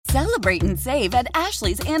Celebrate and save at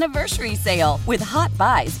Ashley's Anniversary Sale. With Hot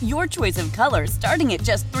Buys, your choice of colors starting at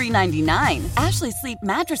just $3.99. Ashley Sleep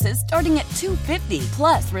mattresses starting at $2.50.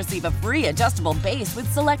 Plus, receive a free adjustable base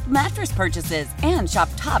with select mattress purchases. And shop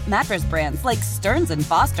top mattress brands like Stearns &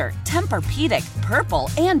 Foster, Tempur-Pedic, Purple,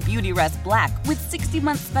 and Beautyrest Black with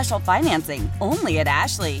 60-month special financing. Only at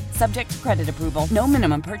Ashley. Subject to credit approval. No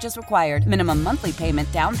minimum purchase required. Minimum monthly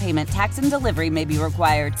payment, down payment, tax, and delivery may be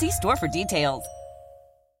required. See store for details.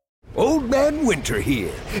 Old Man Winter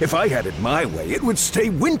here. If I had it my way, it would stay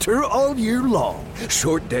winter all year long.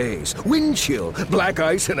 Short days, wind chill, black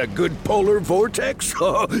ice, and a good polar vortex.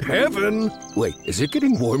 Oh, heaven. Wait, is it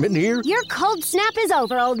getting warm in here? Your cold snap is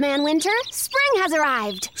over, Old Man Winter. Spring has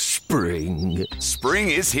arrived. Spring.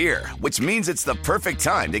 Spring is here, which means it's the perfect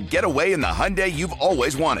time to get away in the Hyundai you've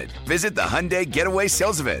always wanted. Visit the Hyundai Getaway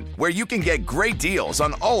Sales Event, where you can get great deals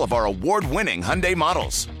on all of our award-winning Hyundai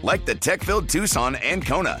models, like the tech-filled Tucson and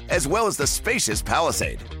Kona, as well as the spacious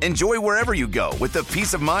Palisade. Enjoy wherever you go with the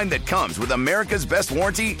peace of mind that comes with America's best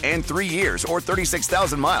warranty and 3 years or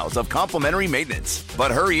 36,000 miles of complimentary maintenance.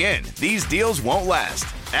 But hurry in, these deals won't last.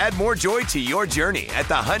 Add more joy to your journey at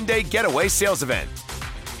the Hyundai Getaway Sales Event.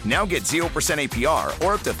 Now get 0% APR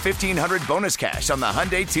or up to $1,500 bonus cash on the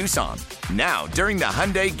Hyundai Tucson. Now, during the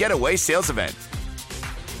Hyundai Getaway Sales Event.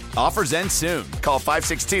 Offers end soon. Call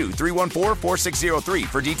 562-314-4603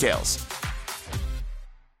 for details.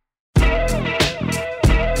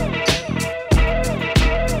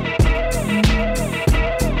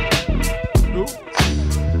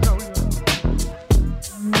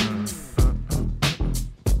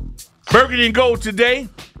 Burgundy and Gold today.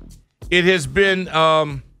 It has been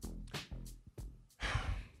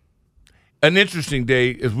an interesting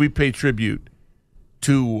day as we pay tribute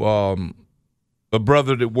to a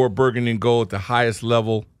brother that wore burgundy and gold at the highest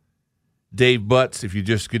level, Dave Butts. If you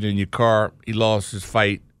just get in your car, he lost his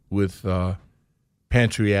fight with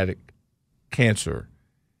pancreatic cancer.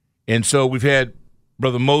 And so we've had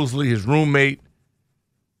Brother Mosley, his roommate,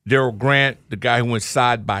 Daryl Grant, the guy who went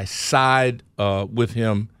side by side with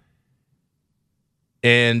him.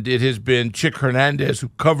 And it has been Chick Hernandez who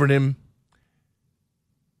covered him.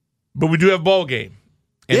 But we do have ball game.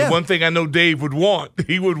 And one thing I know Dave would want,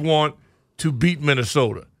 he would want to beat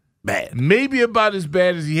Minnesota. Bad. Maybe about as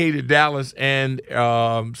bad as he hated Dallas and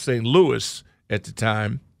St. Louis at the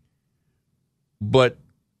time. But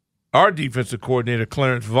our defensive coordinator,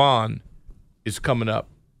 Clarence Vaughn, is coming up.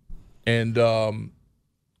 And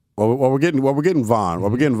While we're getting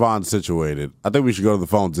Vaughn situated, I think we should go to the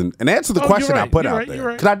phones and answer the question I put out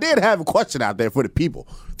there. Because I did have a question out there for the people.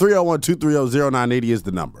 301-230-0980 is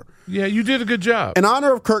the number. Yeah, you did a good job. In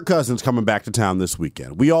honor of Kirk Cousins coming back to town this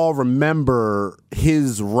weekend, we all remember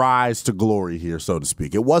his rise to glory here, so to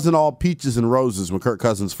speak. It wasn't all peaches and roses when Kirk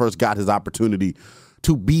Cousins first got his opportunity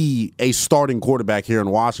to be a starting quarterback here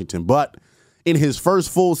in Washington. But in his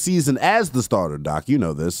first full season as the starter, Doc, you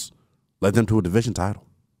know this, led them to a division title.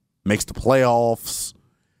 Makes the playoffs,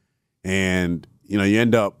 and you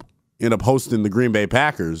end up hosting the Green Bay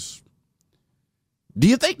Packers. Do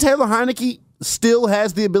you think Taylor Heinicke still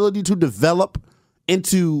has the ability to develop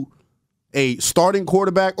into a starting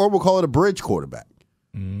quarterback, or we'll call it a bridge quarterback?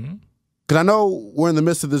 Because I know we're in the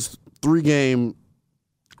midst of this three-game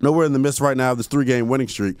winning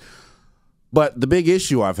streak. But the big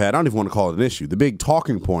issue I've had, I don't even want to call it an issue, the big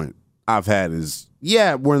talking point I've had is,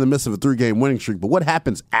 we're in the midst of a 3-game winning streak, but what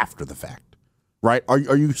happens after the fact, right? Are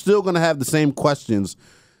you still going to have the same questions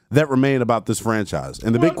that remain about this franchise?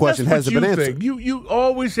 And the big question hasn't been answered. You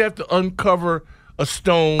always have to uncover a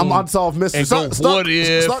stone. I'm unsolved mystery.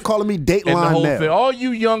 Start calling me Dateline now. Thing. All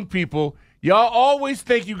you young people, y'all always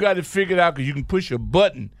think you got it figured out because you can push a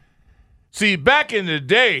button. See, back in the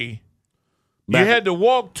day, you had to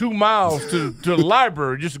walk 2 miles to the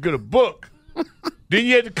library just to get a book. Then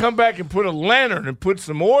you had to come back and put a lantern and put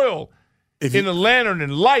some oil in the lantern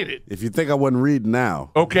and light it. If you think I wasn't reading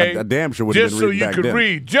now, okay, I damn sure wouldn't have been reading back then. Just so you could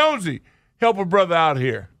read. Jonesy, help a brother out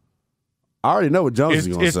here. I already know what Jonesy's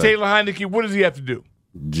going to say. It's Taylor Heinicke. What does he have to do?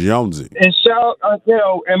 Jonesy. And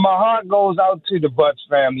and my heart goes out to the Butts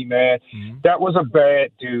family, man. Mm-hmm. That was a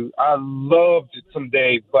bad dude. I loved some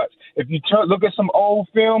Dave Butts. If you look at some old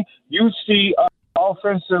film, you see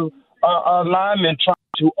offensive linemen trying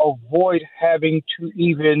to avoid having to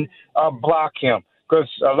even block him. Because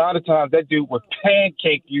a lot of times that dude would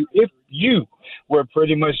pancake you if you were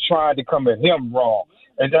pretty much trying to come at him wrong.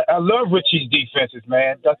 And I love Richie's defenses,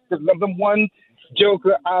 man. That's the number one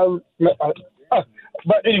joker.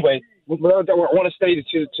 But anyway, I want to stay to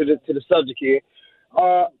the subject here.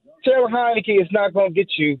 Taylor Heinicke is not going to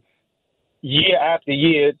get you year after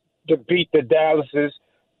year to beat the Dallases,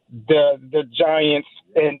 the Giants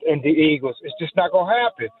and the Eagles. It's just not going to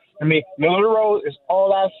happen. I mean, middle of the road is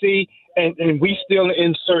all I see, and we still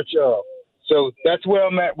in search of. So that's where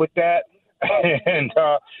I'm at with that. And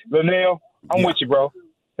Linnell, I'm with you, bro.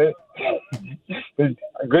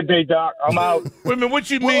 Good day, Doc. I'm out. Wait a minute, what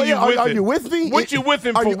you mean are you with me? What you with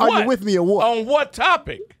him for what? Are you with me or what? On what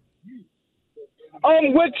topic?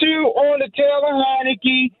 I'm with you on the Taylor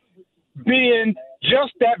Heineke being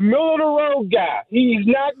just that middle of the road guy. He's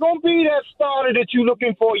not going to be that starter that you're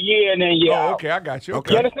looking for year in and year out. Okay, I got you.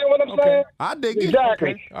 Okay. You understand what I'm saying? I dig it. Exactly.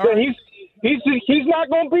 Okay. All right. He's not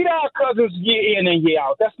going to beat our Cousins year in and year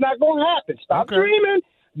out. That's not going to happen. Stop dreaming.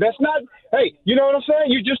 That's not. Hey, you know what I'm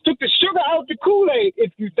saying? You just took the sugar out the Kool-Aid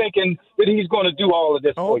if you're thinking that he's going to do all of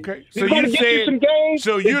this. Okay. For you.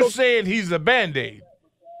 So you're saying he's a Band-Aid.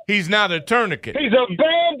 He's not a tourniquet. He's a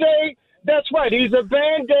Band-Aid. That's right. He's a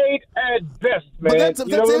Band-Aid at best, man. But that's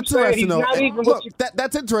interesting, though. Look, you...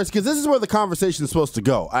 that's interesting because this is where the conversation is supposed to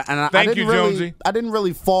go. Thank you, Jonesy. I didn't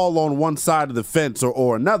really fall on one side of the fence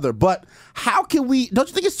or another. But how can we? Don't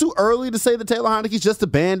you think it's too early to say that Taylor Heineke's just a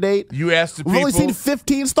Band-Aid? You asked the people. We've only seen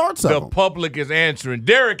 15 starts of The him. public is answering.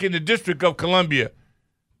 Derek in the District of Columbia,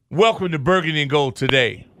 welcome to Burgundy and Gold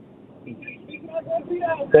today.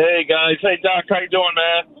 Hey, guys. Hey, Doc. How you doing,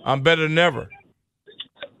 man? I'm better than ever.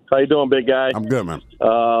 How you doing, big guy? I'm good, man.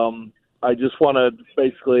 I just want to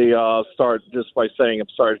basically start just by saying I'm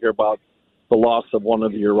sorry to hear about the loss of one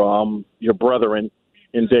of your brethren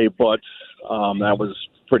in Dave Butts. That was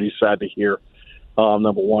pretty sad to hear,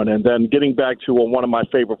 number one. And then getting back to one of my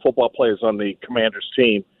favorite football players on the Commanders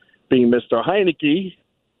team being Mr. Heineke.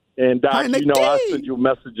 And, Doc, Heineke. you know, I send you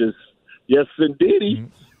messages. Yes, indeedy. Mm-hmm.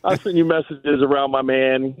 I send you messages around my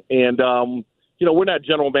man. And, you know, we're not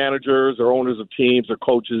general managers or owners of teams or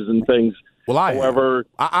coaches and things. Well, However,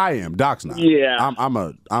 I am. Doc's not. Yeah. I'm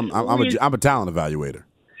a talent evaluator.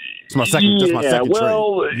 It's my second. That's my second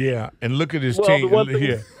trade. Yeah, and look at his team.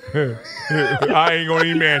 Yeah. I ain't gonna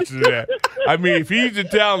even answer that. I mean, if he's a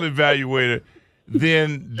talent evaluator,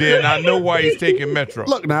 then I know why he's taking Metro.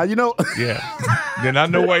 Look now, you know. Yeah. Then I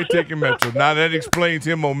know why he's taking Metro. Now that explains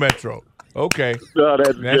him on Metro. Okay. No,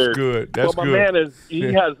 that's good. That's well, good. My man is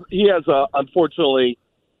he has unfortunately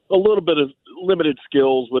a little bit of limited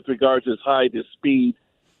skills with regards to his height, his speed.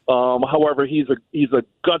 However, he's a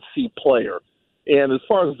gutsy player, and as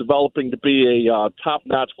far as developing to be a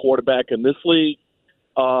top-notch quarterback in this league,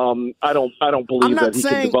 I don't believe that he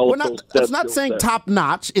can develop. That's not saying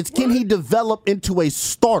top-notch. It's can he develop into a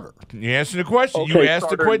starter? You answer the question. Okay, you asked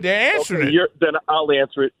the question. They're answering it. Then I'll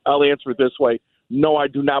answer it. I'll answer it this way. No, I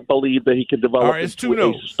do not believe that he can develop. All right, it's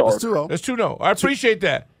 2-0. It's 2-0. I appreciate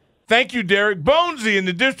that. Thank you, Derek. Bonesy in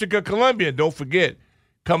the District of Columbia. Don't forget,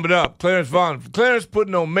 coming up, Clarence Vaughn. Clarence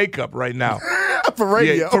putting on makeup right now. For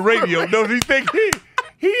radio. Yeah, for radio. No,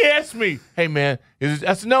 he asked me, hey, man.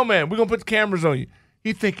 I said, no, man, we're going to put the cameras on you.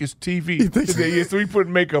 He think it's TV. Yeah, so he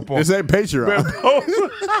putting makeup on. This ain't Patreon.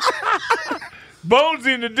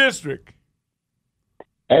 Bonesy in the District.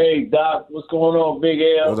 Hey, Doc, what's going on, Big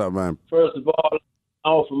L? What's up, man? First of all, I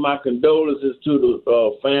offer my condolences to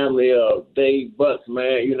the family of Dave Butts,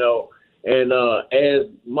 man, you know. And as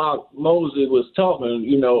Mark Mosley was talking,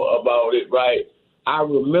 you know, about it, right, I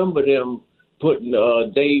remember them putting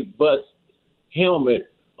Dave Butts' helmet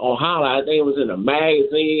on highlight. I think it was in a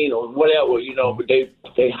magazine or whatever, you know, but they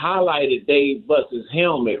highlighted Dave Butts'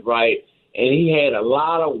 helmet, right? And he had a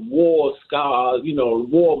lot of war scars, you know,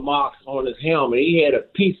 war marks on his helmet. He had a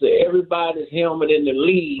piece of everybody's helmet in the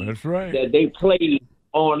league. That's right. That they played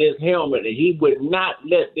on his helmet, and he would not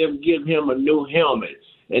let them give him a new helmet.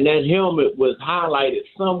 And that helmet was highlighted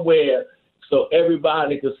somewhere so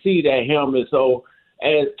everybody could see that helmet. So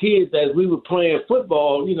as kids, as we were playing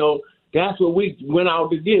football, you know, that's what we went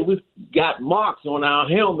out to get. We got marks on our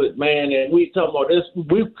helmet, man, and we talking about this.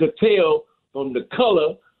 We could tell from the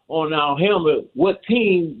color on our helmet what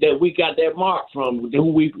team that we got that mark from,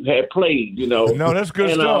 who we had played, you know. No, that's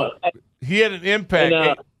good stuff. He had an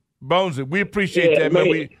impact. Bonesy, we appreciate that,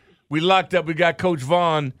 man. We locked up. We got Coach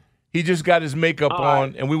Vaughn. He just got his makeup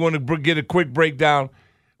on, and we want to get a quick breakdown.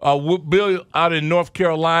 Bill out in North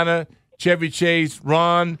Carolina, Chevy Chase,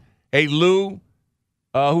 Ron, hey, Lou,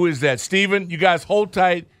 who is that? Steven, you guys hold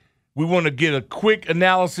tight. We want to get a quick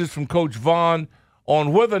analysis from Coach Vaughn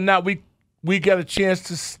on whether or not we got a chance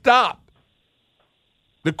to stop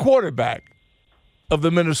the quarterback of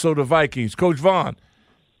the Minnesota Vikings. Coach Vaughn.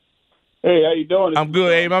 Hey, how you doing? I'm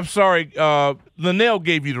good, Abe. I'm sorry. Linnell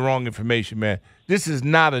gave you the wrong information, man. This is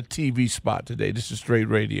not a TV spot today. This is straight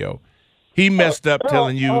radio. He messed up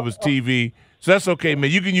telling you it was TV. So that's okay,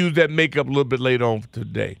 man. You can use that makeup a little bit later on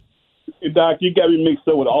today. Doc, you got me mixed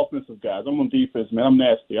up with offensive guys. I'm on defense, man. I'm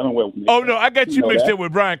nasty. I don't wear. Oh no, I got you mixed up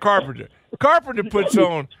with Brian Carpenter. Carpenter puts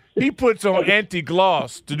on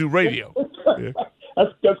anti-gloss to do radio. Yeah.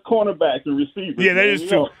 That's cornerbacks and receivers. Yeah, that is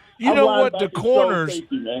true. You know what? The corners,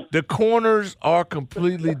 safety, the corners are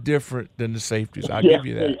completely different than the safeties. I'll give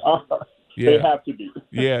you that. They are. Yeah. They have to be.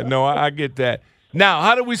 Yeah, no, I get that. Now,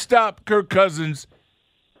 how do we stop Kirk Cousins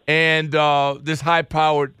and this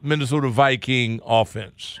high-powered Minnesota Viking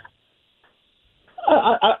offense?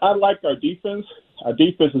 I like our defense. Our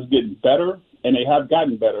defense is getting better, and they have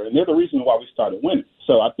gotten better, and they're the reason why we started winning.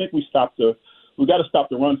 So I think we got to stop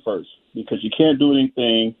the run first, because you can't do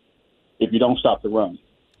anything if you don't stop the run.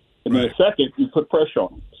 And then second, you put pressure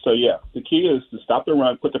on them. So, yeah, the key is to stop the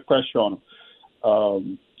run, put the pressure on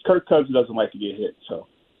them. Kirk Cousins doesn't like to get hit, so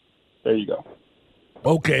there you go.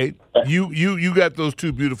 Okay. You got those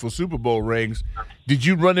 2 beautiful Super Bowl rings. Did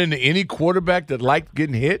you run into any quarterback that liked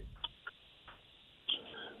getting hit?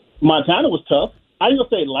 Montana was tough. I didn't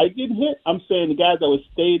say like getting hit. I'm saying the guys that would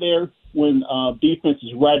stay there when defense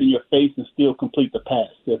is right in your face and still complete the pass.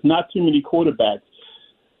 There's not too many quarterbacks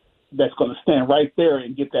that's going to stand right there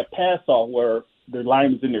and get that pass off where their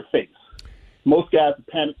line is in their face. Most guys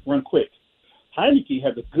panic, run quick. Heineke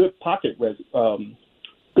has a good pocket presence.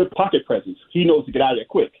 He knows to get out of there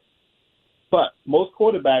quick. But most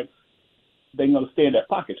quarterbacks, they're going to stay in that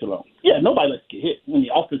pocket too long. Yeah, nobody likes to get hit. When the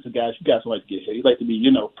offensive guys, you guys don't like to get hit. You like to be,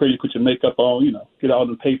 pretty, put your makeup on, get all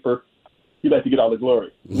the paper. You like to get all the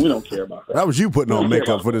glory. We don't care about that. That was you putting on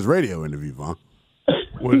makeup for this radio interview, Vaughn.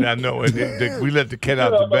 Well, I know. We let the cat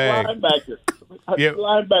out the bag. Linebackers,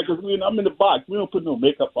 I'm in the box. We don't put no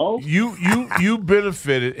makeup on. You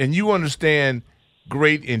benefited, and you understand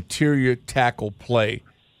great interior tackle play.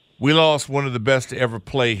 We lost one of the best to ever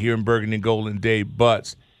play here in Burgundy and Gold, Dave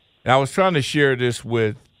Butts. And I was trying to share this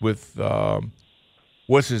with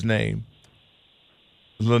what's his name?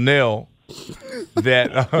 Linnell,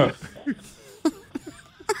 that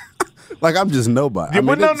like I'm just nobody. Yeah,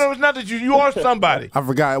 no, it's not that you are somebody. I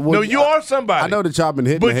forgot. Well, you are somebody. I know that y'all been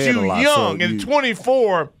hitting the head a lot. But you young and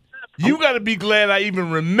 24. You got to be glad I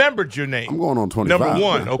even remembered your name. I'm going on 25. Number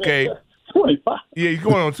 1, okay. 25. Yeah, he's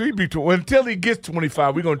going on. So until he gets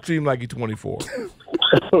 25, we're going to treat him like he's 24.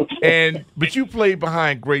 But you played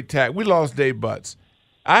behind great tackle. We lost Dave Butts.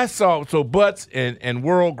 I saw Butts and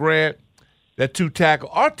Worrell Grant, that 2-tackle.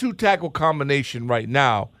 Our 2-tackle combination right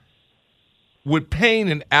now with Payne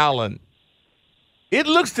and Allen, it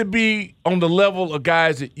looks to be on the level of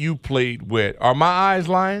guys that you played with. Are my eyes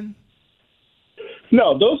lying?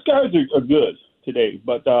 No, those guys are good today,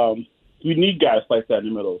 but we need guys like that in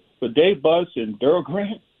the middle. But Dave Butts and Darryl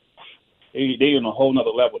Grant, they on a whole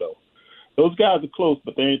nother level, though. Those guys are close,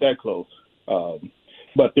 but they ain't that close.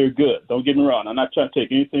 But they're good. Don't get me wrong. I'm not trying to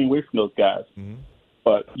take anything away from those guys. Mm-hmm.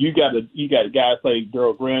 But you got guys like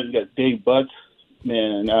Darryl Grant, you got Dave Butts.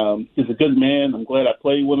 Man, he's a good man. I'm glad I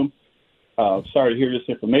played with him. Sorry to hear this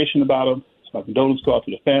information about him. My condolences go out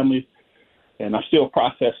to the family, and I'm still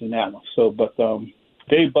processing that one. So, but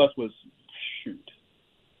Dave Butts was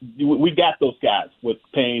we got those guys with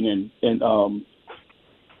Payne and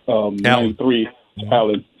 93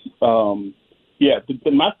 Allen.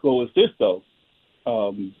 My goal is this though.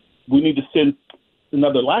 We need to send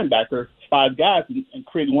another linebacker, 5 guys, and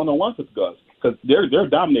create one-on-ones with the guys because they're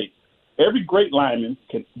dominating. Every great lineman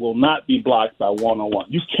will not be blocked by one-on-one.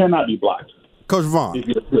 You cannot be blocked. Coach Vaughn. If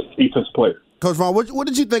you're a defense player. Coach Vaughn, what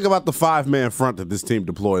did you think about the 5-man front that this team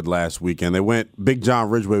deployed last weekend? They went, Big John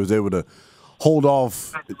Ridgeway was able to hold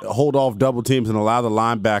off double teams and allow the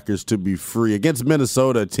linebackers to be free against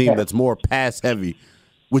Minnesota, a team that's more pass-heavy.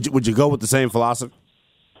 Would you go with the same philosophy?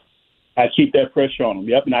 I keep that pressure on them.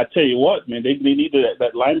 Yep, and I tell you what, man, they need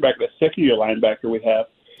that linebacker, that second-year linebacker we have.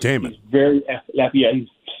 Damn it. He's very he's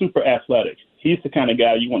super athletic. He's the kind of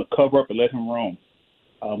guy you want to cover up and let him roam.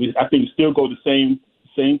 I think we still go the same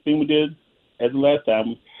thing we did as the last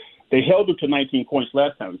time. They held them to 19 points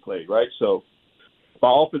last time we played, right? So if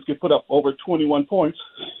our offense can put up over 21 points,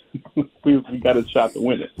 we got a shot to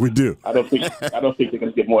win it. We do. I don't think they're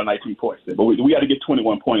going to get more than 19 points, but we got to get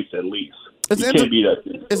 21 points at least. It's an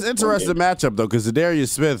interesting matchup, though, because Zadarius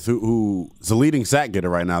Smith, who's the leading sack getter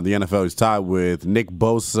right now in the NFL, is tied with Nick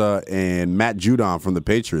Bosa and Matt Judon from the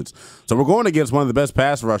Patriots. So we're going against one of the best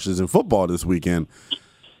pass rushers in football this weekend.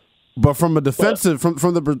 But from a defensive, from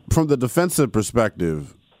the defensive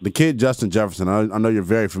perspective, the kid Justin Jefferson, I know you're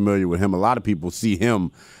very familiar with him. A lot of people see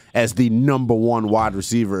him as the number 1 wide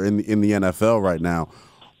receiver in the NFL right now.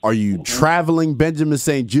 Are you traveling Benjamin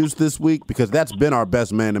St. Juste this week? Because that's been our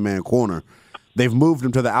best man-to-man corner. They've moved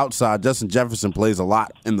him to the outside. Justin Jefferson plays a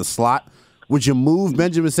lot in the slot. would you move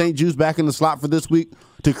Benjamin St-Juste back in the slot for this week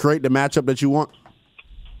to create the matchup that you want?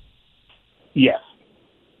 Yes.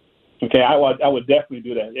 Okay, I would definitely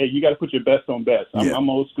do that. Hey, you got to put your best on best. I'm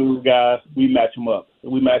old school guys. We match them up.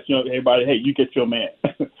 We match up. Everybody, hey, you get your man.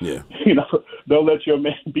 Yeah. Don't let your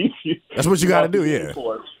man beat you. That's what you got to do. Yeah.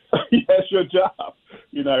 That's your job.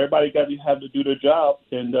 Everybody got to have to do their job,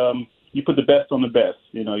 and you put the best on the best.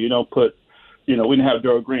 You don't put. We didn't have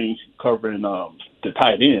Darrell Green covering the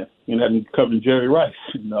tight end. You had him covering Jerry Rice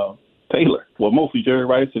and Taylor. Well, mostly Jerry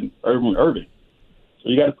Rice and Irving. So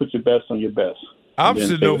you got to put your best on your best. I'm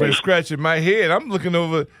sitting over here scratching my head. I'm looking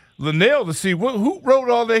over Linnell to see who wrote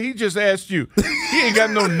all that he just asked you. He ain't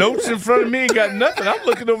got no notes in front of me. Ain't got nothing. I'm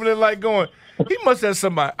looking over there like going, he must have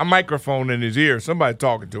a microphone in his ear. Somebody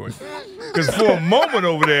talking to him. Because for a moment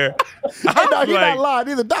over there, he's not lying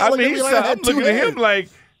either. I'm looking at him like,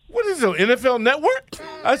 what is it, NFL Network?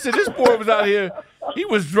 I said, this boy was out here. He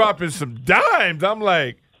was dropping some dimes. I'm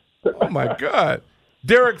like, oh, my God.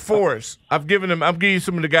 Derek Forrest. I'm giving you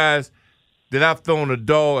some of the guys that I've thrown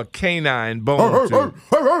a canine bone to.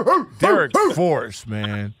 Derek Forrest,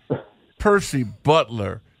 man. Percy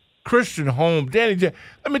Butler. Christian Holmes. Danny J.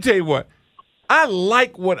 Let me tell you what. I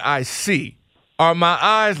like what I see. Are my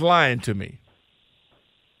eyes lying to me?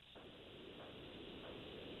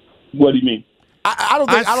 What do you mean? I don't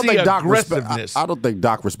think Doc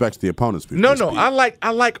respects the opponent's people. No. I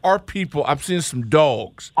like our people. I'm seeing some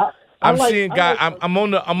dogs. I'm seeing guys. I'm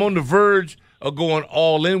on the verge of going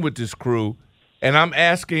all in with this crew, and I'm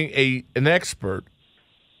asking an expert,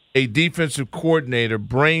 a defensive coordinator,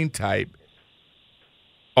 brain type,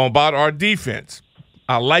 about our defense.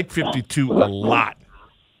 I like 52 a lot.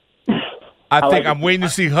 I think I'm waiting to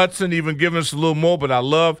see Hudson even give us a little more,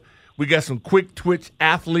 but we got some quick twitch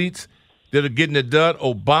athletes that are getting it done.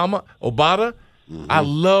 Obata. Mm-hmm. I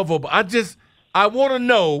love Obata. I want to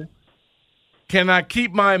know, can I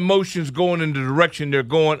keep my emotions going in the direction they're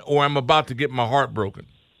going, or I'm about to get my heart broken?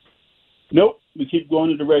 Nope. We keep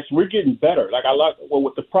going in the direction. We're getting better.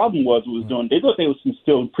 What the problem was doing, they thought they was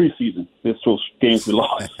still in preseason. This was games we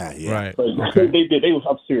lost. Yeah. Right. Okay. They did.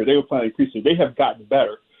 I'm serious. They were playing preseason. They have gotten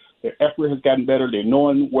better. Their effort has gotten better. They're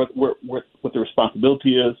knowing what the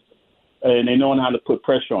responsibility is, and they knowing how to put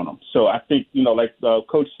pressure on them. So I think, like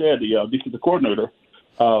Coach said, the defensive coordinator,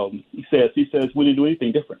 he says we didn't do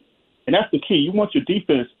anything different. And that's the key. You want your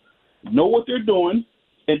defense know what they're doing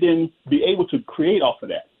and then be able to create off of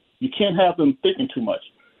that. You can't have them thinking too much.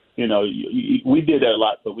 We did that a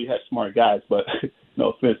lot, but we had smart guys. But no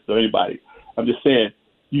offense to anybody. I'm just saying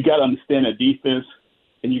you got to understand the defense,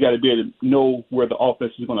 and you got to be able to know where the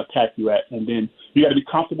offense is going to attack you at. And then you got to be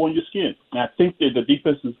comfortable in your skin. And I think that the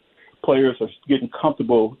defensive players are getting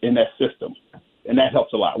comfortable in that system, and that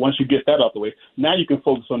helps a lot. Once you get that out the way, now you can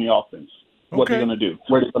focus on the offense, what they're going to do,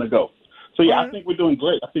 where they're going to go. So, yeah, I think we're doing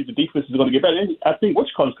great. I think the defense is going to get better. And I think is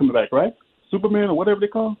coming back, right? Superman or whatever they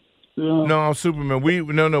call him? No, Superman. We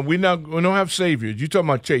don't have saviors. You talking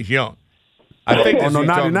about Chase Young? I think.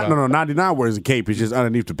 99 wears a cape. It's just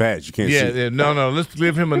underneath the pads. You can't see. Yeah, no. Let's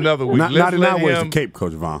give him another week. 99 wears a cape,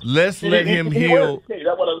 Coach Vaughn. Let's let him heal. That's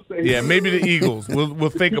what I'm saying. Yeah, maybe the Eagles. We'll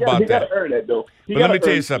think about that. He got to earn that, though. But let me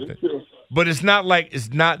tell you something. But it's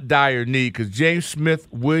not dire need, because James Smith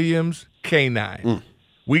Williams, K9.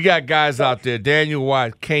 We got guys out there. Daniel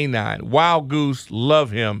White, K9. Wild Goose,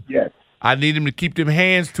 love him. Yes. I need him to keep them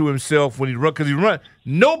hands to himself when he runs, because he runs.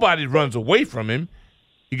 Nobody runs away from him.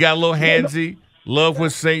 He got a little handsy. Love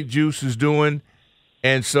what St-Juste is doing.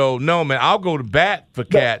 And so, no, man, I'll go to bat for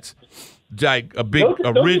cats. Like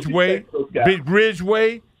Ridgeway. Big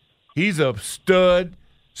Ridgeway. He's a stud.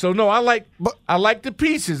 So, no, I like the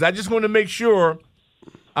pieces. I just want to make sure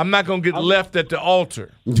I'm not going to get left at the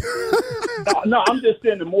altar. No, I'm just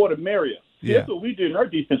saying the more the merrier. Yeah. That's what we did in our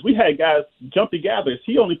defense. We had guys, Jumpy Gathers.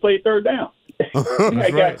 He only played third down. We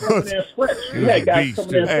had guys coming in fresh. We had guys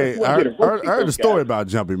coming in fresh. Hey, I heard a story about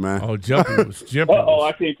Jumpy, man. Oh, Jumpy was Jumpy.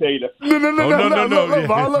 I can't tell you that. No.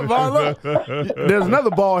 There's another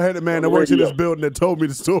bald-headed man that works in this building that told me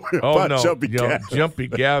the story about Jumpy Gathers. Jumpy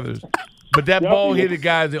Gathers. But that bald-headed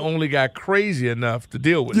guy is the only guy crazy enough to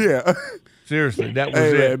deal with. Yeah. Seriously, that was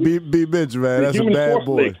it. Man, B. Mitch, man. That's a bad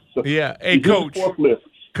boy. Yeah. Hey, Coach.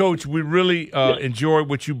 Coach, we really enjoy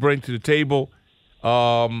what you bring to the table.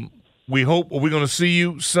 We hope we're going to see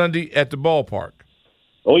you Sunday at the ballpark.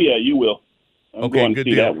 Oh yeah, you will. I'm okay, good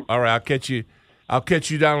deal. All right, I'll catch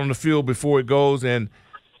you down on the field before it goes. And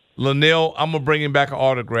Linnell, I'm gonna bring him back an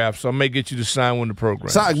autograph, so I may get you to sign one of the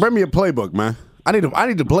programs. Bring me a playbook, man. I need the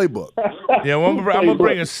playbook. Yeah, well, I'm gonna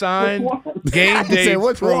bring a signed game day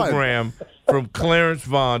program from Clarence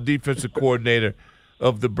Vaughn, defensive coordinator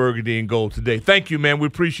of the Burgundy and Gold today. Thank you, man. We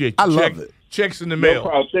appreciate you. Love it. Checks in the mail. No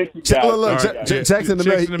problem. Thank you, guys. Look, checks in the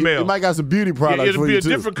mail. Checks in the mail. You might got some beauty products It'll for be you a too.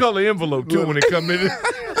 different color envelope too when it comes in.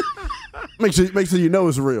 Make sure you know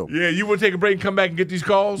it's real. Yeah, you want to take a break and come back and get these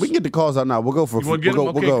calls? We can get the calls out now. We'll go for You want to get them?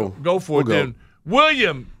 Okay, go for it then.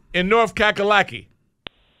 William in North Kakalaki.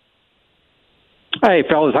 Hey,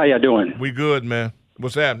 fellas, how y'all doing? We good, man.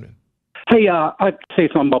 What's happening? Hey, I'd say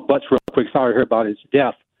something about Butts real quick. Sorry to hear about his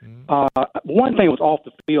death. One thing was off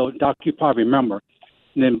the field, Doc, you probably remember.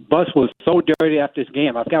 And then Butts was so dirty after this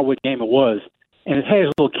game. I forgot what game it was. And it had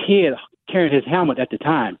his little kid carrying his helmet at the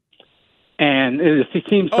time. And it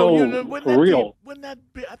seemed so real.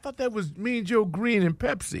 I thought that was Mean Joe Green and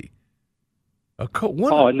Pepsi. No.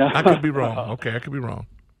 I could be wrong. Okay, I could be wrong.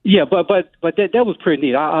 Yeah, but that was pretty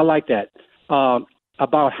neat. I like that.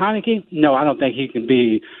 About Heineke, no, I don't think he can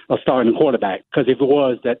be a starting quarterback. Because if it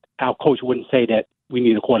was, that our coach wouldn't say that we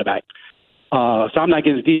need a quarterback. So I'm not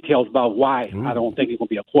getting the details about why I don't think he's going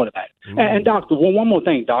to be a quarterback. And Doc, one more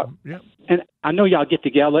thing, Doc. Yeah. And I know y'all get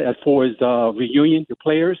together as far as reunion, your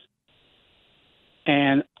players.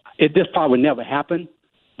 And this probably would never happen.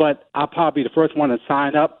 But I'll probably be the first one to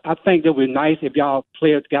sign up. I think it would be nice if y'all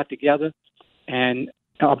players got together. And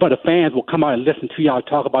but the fans will come out and listen to y'all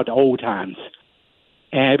talk about the old times.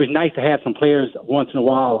 And it'd be nice to have some players once in a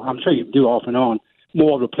while. I'm sure you do off and on.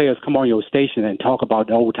 More of the players come on your station and talk about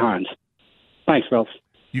the old times. Thanks, Ralph.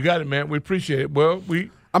 You got it, man. We appreciate it. Well,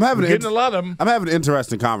 I'm having getting a lot of them. I'm having an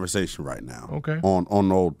interesting conversation right now. Okay. On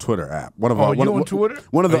the old Twitter app. You on Twitter?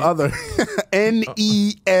 One of the other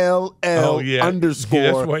NELL underscore.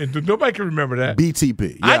 Yeah, that's why nobody can remember that.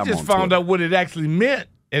 BTP. I just found out what it actually meant,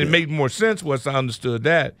 and it made more sense once I understood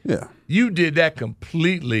that. Yeah. You did that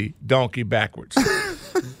completely donkey backwards.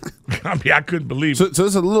 I mean, I couldn't believe it. So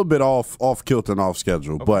it's a little bit off kilter and off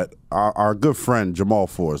schedule, but our good friend Jamal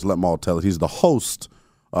Forrest, let Maul tell it, he's the host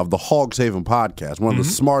of the Hogs Haven podcast, one of the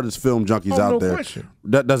smartest film junkies out there. Question.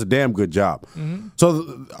 That does a damn good job.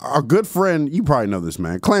 So our good friend, you probably know this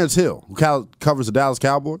man, Clarence Hill, who covers the Dallas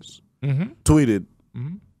Cowboys, tweeted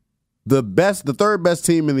the third best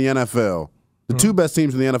team in the NFL, the two best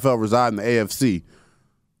teams in the NFL reside in the AFC.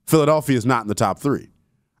 Philadelphia is not in the top three.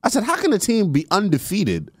 I said, how can a team be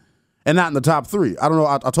undefeated and not in the top three? I don't know.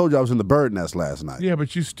 I told you I was in the bird nest last night. Yeah,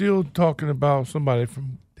 but you're still talking about somebody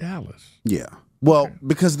from Dallas. Yeah. Well,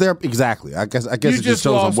 because they're exactly. I guess it just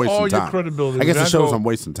shows I'm wasting time. Credibility. I guess it shows I'm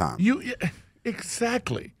wasting time.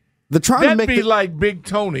 Exactly. That'd be like Big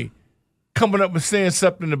Tony coming up and saying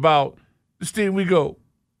something about this team. We go,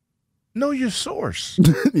 know your source.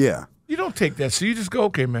 Yeah. You don't take that. So you just go,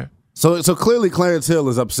 okay, man. So clearly Clarence Hill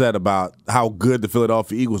is upset about how good the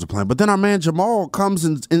Philadelphia Eagles are playing. But then our man Jamal comes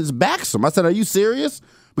and backs him. I said, are you serious?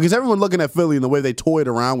 Because everyone looking at Philly and the way they toyed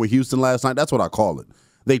around with Houston last night, that's what I call it.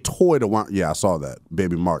 They toyed around. Yeah, I saw that.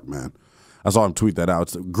 Baby Mark, man. I saw him tweet that out.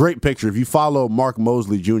 It's a great picture. If you follow Mark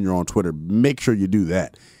Mosley Jr. on Twitter, make sure you do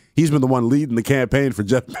that. He's been the one leading the campaign for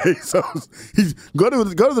Jeff Bezos. Go to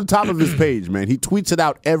the top of his page, man. He tweets it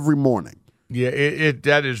out every morning. Yeah,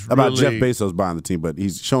 that is about really, Jeff Bezos buying the team, but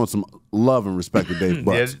he's showing some love and respect to Dave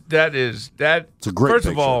Butts. Yeah, it's a great. First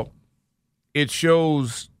picture. Of all, it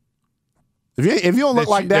shows. If you don't look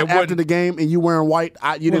like that after the game and you wearing white,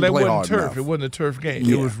 you didn't play hard turf. enough. It wasn't a turf game.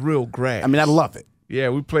 Yeah. It was real grass. I mean, I love it. Yeah,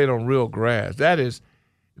 we played on real grass.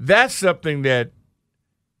 That's something that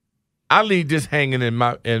I leave just hanging in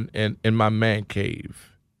my man cave.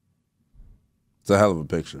 It's a hell of a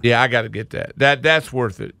picture. Yeah, I got to get that. That's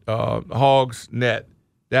worth it. Hogs net.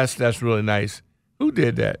 That's really nice. Who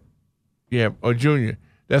did that? Yeah, Junior.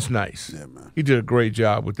 That's nice. Yeah, man. He did a great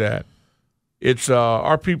job with that. It's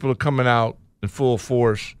our people are coming out in full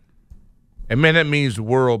force, and man, that means the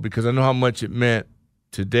world because I know how much it meant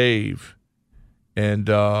to Dave. And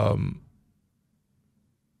yeah,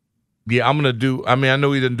 I'm gonna do. I mean, I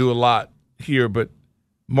know he doesn't do a lot here, but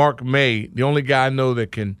Mark May, the only guy I know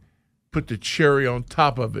that can put the cherry on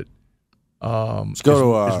top of it. Is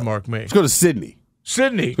Mark May. Let's go to Sydney.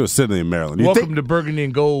 Let's go to Sydney in Maryland. Welcome to Burgundy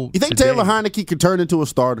and Gold. You think today. Taylor Heineke could turn into a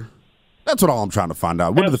starter? That's what all I'm trying to find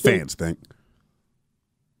out. What do the fans think?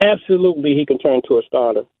 Absolutely, he can turn into a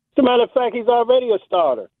starter. As a matter of fact, he's already a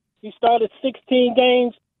starter. He started 16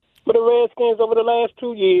 games for the Redskins over the last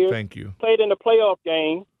 2 years. Thank you. Played in the playoff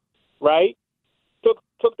game, right?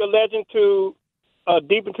 Took the Legend to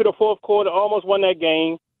deep into the fourth quarter, almost won that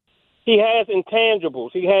game. He has intangibles.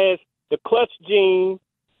 He has the clutch gene.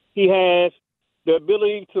 He has the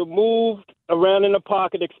ability to move around in the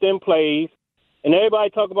pocket, extend plays. And everybody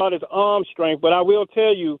talk about his arm strength, but I will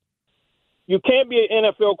tell you, you can't be an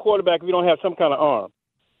NFL quarterback if you don't have some kind of arm.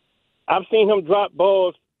 I've seen him drop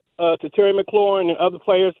balls to Terry McLaurin and other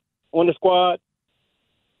players on the squad.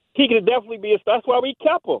 He could definitely be that's why we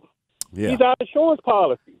kept him. Yeah. He's our insurance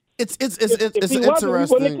policy. It's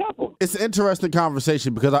an interesting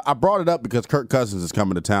conversation because I brought it up because Kirk Cousins is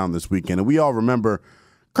coming to town this weekend, and we all remember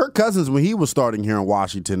Kirk Cousins when he was starting here in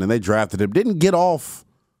Washington and they drafted him, didn't get off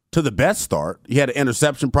to the best start. He had an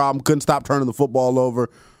interception problem, couldn't stop turning the football over.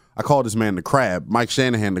 I called this man the Crab. Mike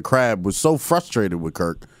Shanahan, the Crab, was so frustrated with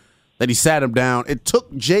Kirk that he sat him down. It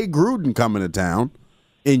took Jay Gruden coming to town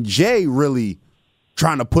and Jay really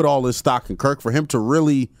trying to put all his stock in Kirk for him to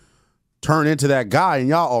really turn into that guy. And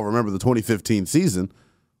y'all all remember the 2015 season,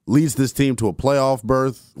 leads this team to a playoff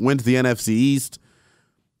berth, wins the NFC East.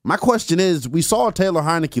 My question is, we saw Taylor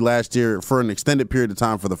Heineke last year for an extended period of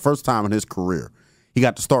time for the first time in his career. He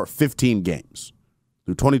got to start 15 games,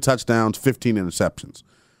 through 20 touchdowns, 15 interceptions.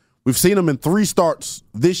 We've seen him in 3 starts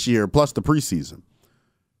this year, plus the preseason.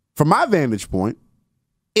 From my vantage point,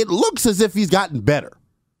 it looks as if he's gotten better,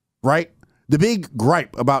 right? The big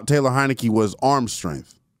gripe about Taylor Heineke was arm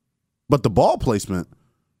strength. But the ball placement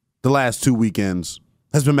the last 2 weekends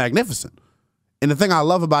has been magnificent. And the thing I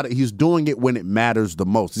love about it, he's doing it when it matters the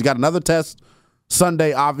most. He's got another test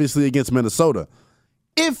Sunday, obviously, against Minnesota.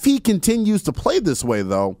 If he continues to play this way,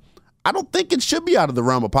 though, I don't think it should be out of the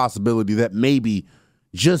realm of possibility that maybe,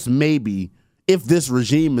 just maybe, if this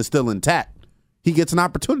regime is still intact, he gets an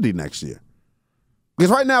opportunity next year.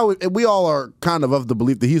 Because right now, we all are kind of the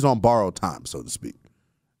belief that he's on borrowed time, so to speak.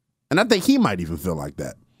 And I think he might even feel like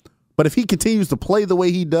that. But if he continues to play the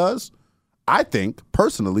way he does, I think,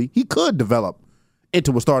 personally, he could develop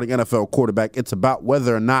into a starting NFL quarterback. It's about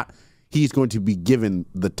whether or not he's going to be given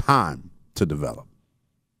the time to develop.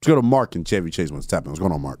 Let's go to Mark in Chevy Chase. What's happening? What's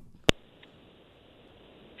going on, Mark?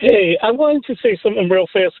 Hey, I wanted to say something real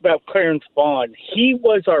fast about Clarence Vaughn. He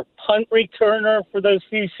was our punt returner for those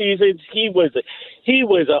few seasons. He was an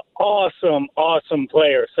awesome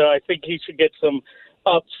player. So I think he should get some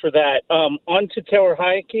ups for that. On to Taylor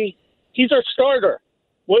Heineke. He's our starter.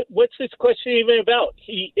 What's this question even about?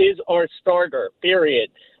 He is our starter, period.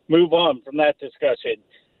 Move on from that discussion.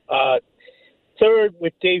 Third,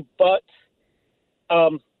 with Dave Butts.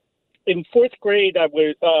 In 4th grade, I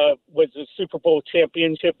was a Super Bowl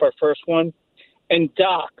championship, our first one. And,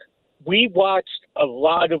 Doc, we watched a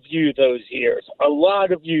lot of you those years, a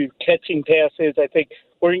lot of you catching passes. I think,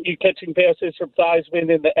 weren't you catching passes from Theismann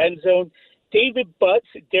in the end zone? David Butts,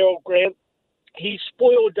 Darryl Grant, he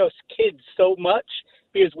spoiled us kids so much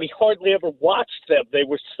because we hardly ever watched them. They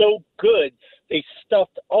were so good. They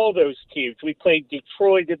stuffed all those teams. We played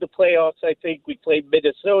Detroit in the playoffs, I think. We played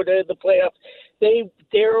Minnesota in the playoffs.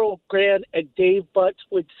 Darryl Grant and Dave Butts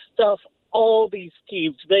would stuff all these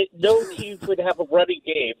teams. No teams would have a running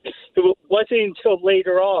game. It wasn't until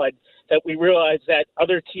later on that we realized that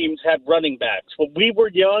other teams had running backs. When we were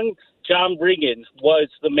young, John Riggins was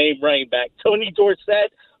the main running back. Tony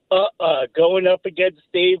Dorsett, going up against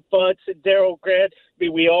Dave Butts and Darryl Grant. I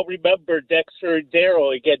mean, we all remember Dexter and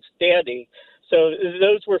Darryl against Danny. So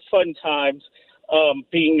those were fun times,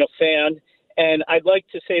 being a fan. And I'd like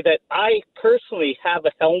to say that I personally have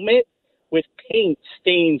a helmet with paint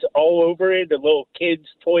stains all over it, a little kid's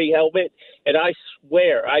toy helmet. And I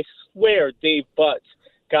swear Dave Butts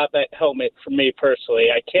got that helmet from me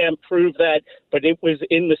personally. I can't prove that, but it was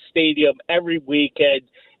in the stadium every weekend.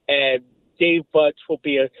 And Dave Butts will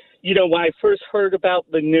be when I first heard about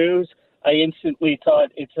the news, I instantly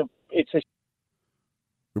thought it's a.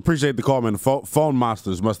 We appreciate the call, man. Phone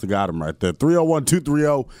monsters must have got him right there.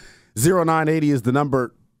 301-230-0980 is the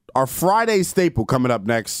number. Our Friday staple coming up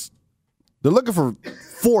next. They're looking for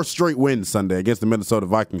 4 straight wins Sunday against the Minnesota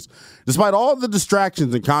Vikings. Despite all the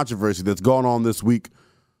distractions and controversy that's going on this week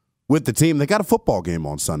with the team, they got a football game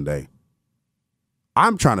on Sunday.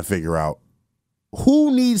 I'm trying to figure out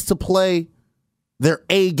who needs to play their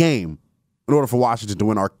A game in order for Washington to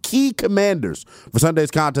win. Our key commanders for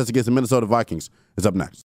Sunday's contest against the Minnesota Vikings is up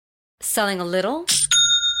next. Selling a little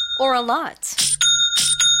or a lot?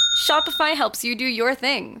 Shopify helps you do your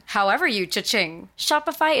thing, however you cha-ching.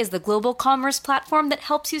 Shopify is the global commerce platform that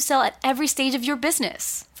helps you sell at every stage of your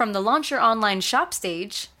business. From the launch your online shop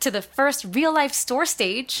stage, to the first real-life store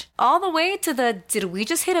stage, all the way to the did we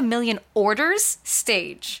just hit 1 million orders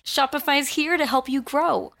stage. Shopify's here to help you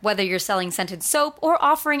grow. Whether you're selling scented soap or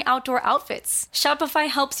offering outdoor outfits, Shopify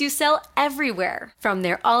helps you sell everywhere. From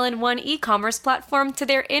their all-in-one e-commerce platform to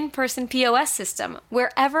their in-person POS system,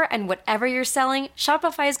 wherever and whatever you're selling,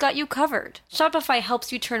 Shopify's got got you covered. Shopify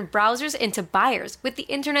helps you turn browsers into buyers with the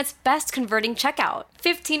internet's best converting checkout.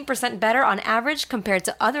 15% better on average compared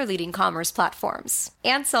to other leading commerce platforms.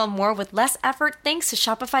 And sell more with less effort thanks to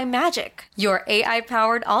Shopify Magic, your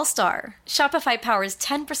AI-powered all-star. Shopify powers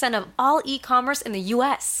 10% of all e-commerce in the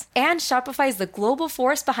U.S. And Shopify is the global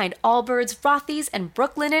force behind Allbirds, Rothy's, and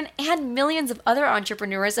Brooklinen, and millions of other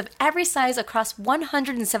entrepreneurs of every size across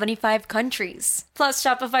 175 countries. Plus,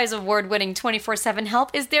 Shopify's award-winning 24/7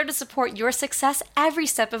 help is there to support your success every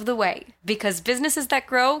step of the way. Because businesses that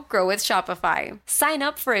grow with Shopify. Sign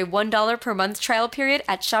up for a $1 per month trial period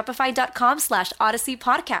at shopify.com/Odyssey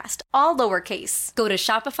Podcast, all lowercase. Go to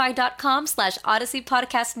shopify.com/Odyssey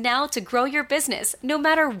Podcast now to grow your business, no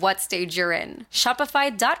matter what stage you're in.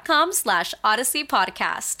 Shopify.com/Odyssey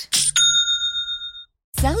Podcast.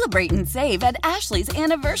 Celebrate and save at Ashley's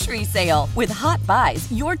Anniversary Sale. With Hot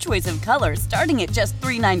Buys, your choice of colors starting at just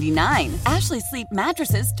 $3.99. Ashley Sleep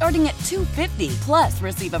mattresses starting at $2.50. Plus,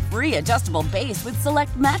 receive a free adjustable base with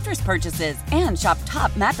select mattress purchases. And shop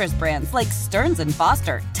top mattress brands like Stearns &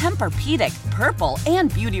 Foster, Tempur-Pedic, Purple,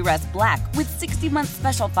 and Beautyrest Black with 60-month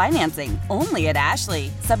special financing. Only at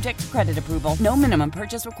Ashley. Subject to credit approval. No minimum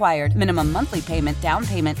purchase required. Minimum monthly payment, down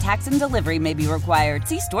payment, tax, and delivery may be required.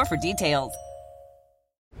 See store for details.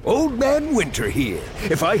 Old Man Winter here.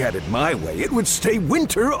 If I had it my way, it would stay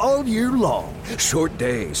winter all year long. Short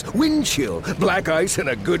days, wind chill, black ice, and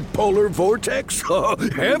a good polar vortex. Oh,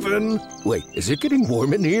 heaven. Wait, is it getting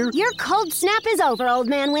warm in here? Your cold snap is over, Old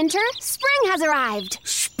Man Winter. Spring has arrived.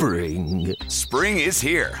 Spring. Spring is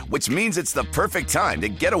here, which means it's the perfect time to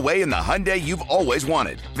get away in the Hyundai you've always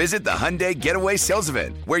wanted. Visit the Hyundai Getaway Sales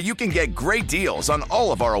Event, where you can get great deals on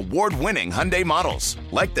all of our award-winning Hyundai models,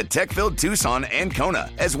 like the tech-filled Tucson and Kona,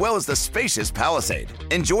 as well as the spacious Palisade.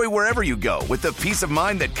 Enjoy wherever you go with the peace of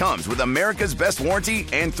mind that comes with America's best warranty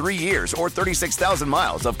and 3 years or 36,000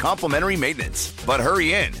 miles of complimentary maintenance. But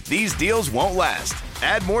hurry in, these deals won't last.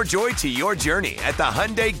 Add more joy to your journey at the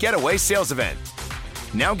Hyundai Getaway Sales Event.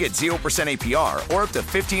 Now get 0% APR or up to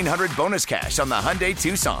 $1,500 bonus cash on the Hyundai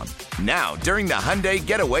Tucson. Now, during the Hyundai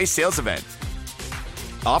Getaway Sales Event.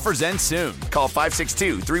 Offers end soon. Call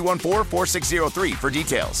 562-314-4603 for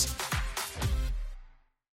details.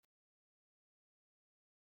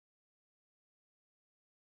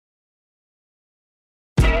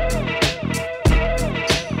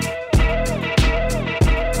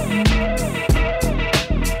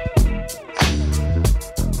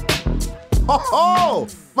 Oh,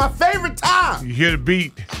 my favorite time. You hear the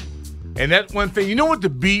beat. And that's one thing. You know what the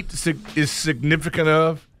beat is significant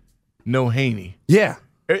of? No Haney. Yeah.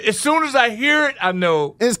 As soon as I hear it, I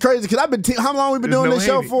know. It's crazy because I've been how long we been doing this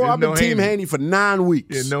show for? I've been Team Haney for 9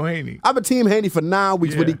 weeks. Yeah, no Haney. I've been Team Haney for 9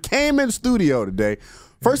 weeks. When he came in the studio today,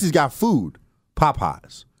 first he's got food,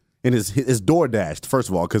 Popeyes, and his DoorDash, first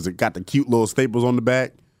of all, because it got the cute little staples on the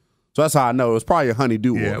back. So that's how I know it was probably a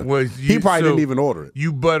honey-do order. Well, he probably didn't even order it.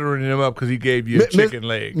 You buttering him up because he gave you a chicken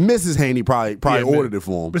leg. Mrs. Haney probably ordered it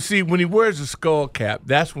for him. But see, when he wears a skull cap,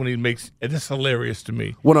 that's when he makes – it's hilarious to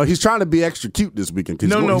me. Well, no, he's trying to be extra cute this weekend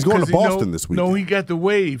because he's going to Boston this weekend. No, he got the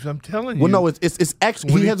waves. I'm telling you. Well, no, it's extra.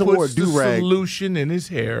 He hasn't worn a do-rag. The solution in his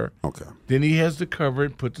hair. Okay. Then he has to cover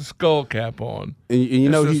it, put the skull cap on. And you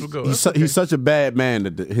know, he's such a bad man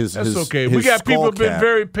that his That's okay. We got people who've been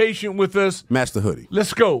very patient with us. Match the hoodie.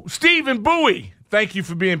 Let's go. Stephen Bowie. Thank you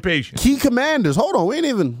for being patient. Key Commanders. Hold on. We ain't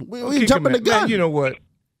jumping the gun. Man, you know what?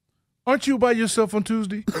 Aren't you by yourself on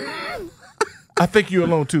Tuesday? I think you're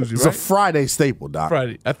alone Tuesday, right? It's a Friday staple, Doc.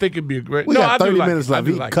 Friday. I think it'd be a great. We got 30 minutes left.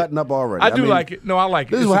 He's cutting up already. I do like it. No, I like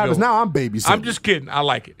it. This is what happens now. I'm babysitting. I'm just kidding. I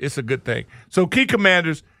like it. It's a good thing. So, Key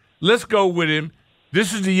Commanders, let's go with him.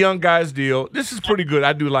 This is the young guy's deal. This is pretty good.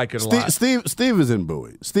 I do like it a lot. Steve is in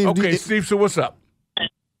Bowie. Steve, Steve, so what's up?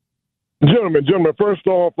 Gentlemen, first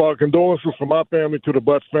off, condolences from my family to the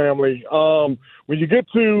Butts family. When you get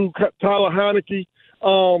to Tyler Heineke,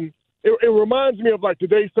 it reminds me of like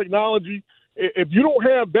today's technology. If you don't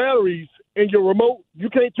have batteries in your remote,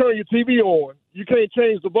 you can't turn your TV on. You can't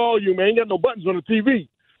change the volume. Man, you ain't got no buttons on the TV.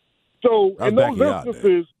 So in those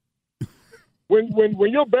instances,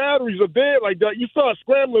 when your batteries are dead like that, you start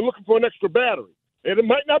scrambling looking for an extra battery. And it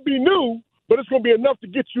might not be new, but it's going to be enough to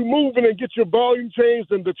get you moving and get your volume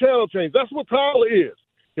changed and the channel changed. That's what Tyler is.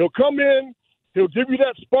 He'll come in, he'll give you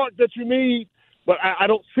that spark that you need, but I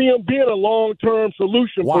don't see him being a long-term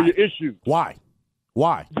solution for your issues. Why?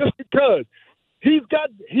 Just because he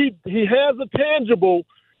has a tangible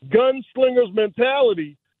gunslinger's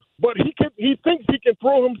mentality, but he thinks he can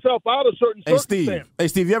throw himself out of certain circumstances. Hey,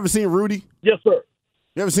 Steve, you ever seen Rudy? Yes, sir.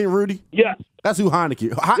 You ever seen Rudy? Yes. That's who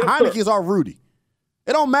Heineke is. Heineke is our Rudy.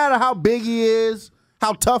 It don't matter how big he is,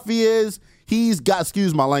 how tough he is. he's got,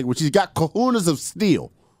 excuse my language, he's got kahunas of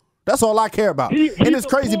steel. That's all I care about. And it's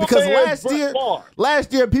crazy because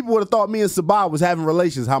last year people would have thought me and Sabah was having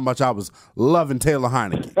relations. How much I was loving Taylor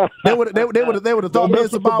Heineke. They would have thought me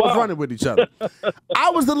and Sabah was running with each other.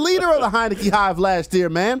 I was the leader of the Heineke Hive last year,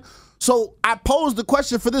 man. So I posed the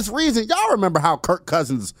question for this reason. Y'all remember how Kirk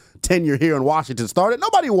Cousins' tenure here in Washington started?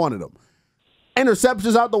 Nobody wanted him.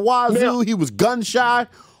 Interceptions out the wazoo. He was gun shy.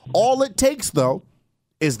 All it takes, though,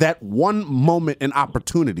 is that one moment in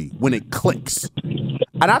opportunity when it clicks.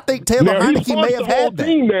 And I think Taylor Heineke may have had that.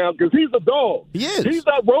 Team now, because he's a dog. He is. He's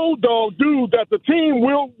that road dog dude that the team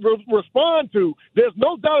will respond to. There's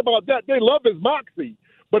no doubt about that. They love his moxie,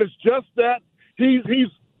 but it's just that he's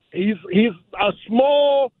a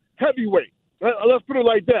small heavyweight. Let's put it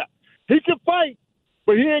like that. He can fight,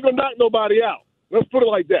 but he ain't gonna knock nobody out. Let's put it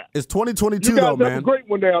like that. It's 2022, you guys though, man. Have a great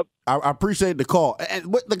one now. I appreciate the call.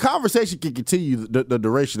 And the conversation can continue the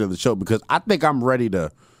duration of the show because I think I'm ready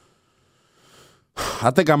to.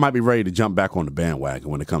 I think I might be ready to jump back on the bandwagon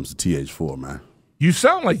when it comes to TH4, man. You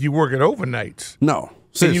sound like you're working overnights. No.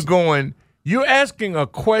 And you're asking a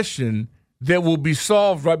question that will be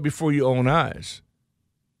solved right before your own eyes.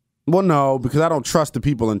 Well, no, because I don't trust the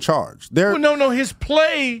people in charge. His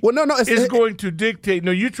play is going to dictate.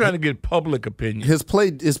 No, you're trying to get public opinion. His play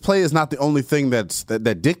is not the only thing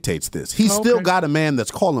that dictates this. He's still got a man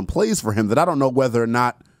that's calling plays for him that I don't know whether or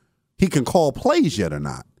not he can call plays yet or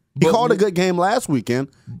not. He called a good game last weekend,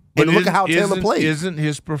 and look at how Taylor played. Isn't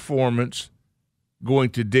his performance going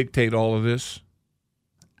to dictate all of this?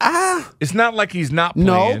 It's not like he's not playing.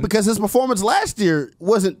 No, because his performance last year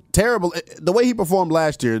wasn't terrible. The way he performed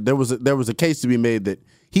last year, there was a case to be made that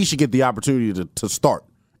he should get the opportunity to start.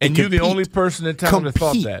 And you're the only person in town that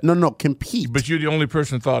thought that. No, compete. But you're the only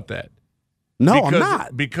person that thought that. No, I'm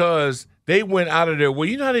not. Because they went out of there. Well,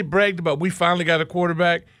 you know how they bragged about we finally got a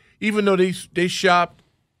quarterback? Even though they shopped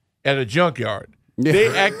at a junkyard. Yeah.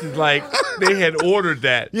 They acted like they had ordered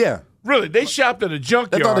that. Yeah. Really, they shopped at a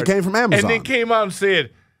junkyard. They thought it came from Amazon. And then came out and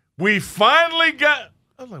said, we finally got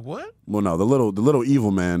 – I was like, what? Well, no, the little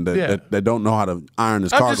evil man that don't know how to iron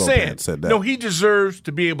his cargo pants said that. No, he deserves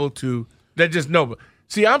to be able to –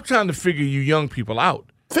 See, I'm trying to figure you young people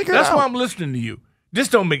out. That's why I'm listening to you. This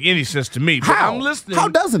don't make any sense to me. But How? I'm listening. How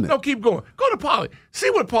doesn't it? No, keep going. Go to Paulie.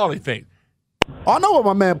 See what Paulie thinks. I know what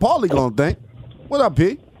my man Paulie going to think. What up,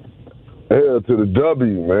 P? Hell to the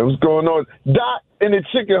W, man. What's going on? Doc in the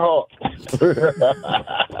chicken hawk.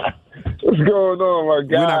 What's going on, my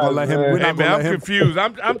guy? We're not gonna let him. I'm confused.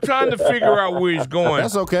 I'm trying to figure out where he's going.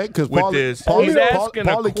 That's okay, because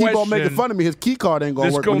Paulie keep on making fun of me. His key card ain't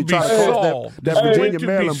gonna work when he tries to cross that Virginia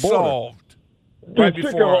Maryland border. Right the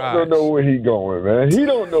chicken hawk don't know where he going, man. He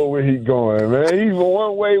don't know where he going, man. He's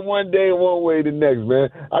one way one day, one way the next, man.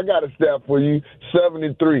 I got a stat for you: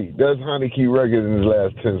 7-3. That's Heineke record in his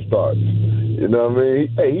last 10 starts. You know what I mean?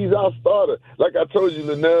 Hey, he's our starter. Like I told you,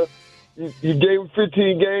 Linnell. You gave him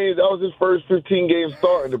 15 games. That was his first 15-game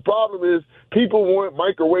start. And the problem is people want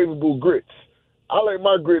microwavable grits. I like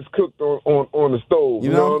my grits cooked on the stove.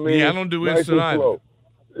 You know what I mean? Yeah, I don't do instant either.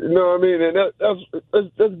 You know what I mean? And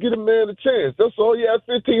let's get a man a chance. That's all. He had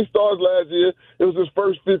 15 stars last year. It was his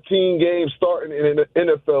first 15 games starting in the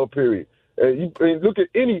NFL period. And look at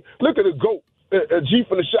a GOAT, a G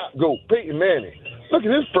from the shop GOAT, Peyton Manning. Look at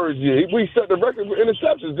his first year. We set the record with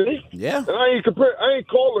interceptions, didn't he? Yeah. And I ain't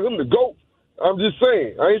calling him the GOAT. I'm just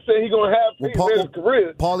saying. I ain't saying he's going to have Peyton Manning's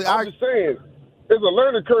career. Paulie, I'm just saying there's a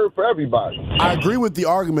learning curve for everybody. I agree with the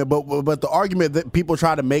argument, but the argument that people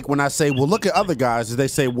try to make when I say, well, look at other guys, is they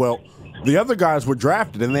say, well, the other guys were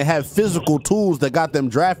drafted and they have physical tools that got them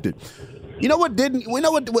drafted. You know what didn't? We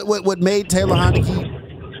know what made Taylor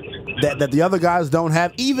Heineke that the other guys don't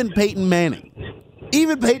have? Even Peyton Manning.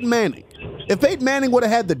 If Peyton Manning would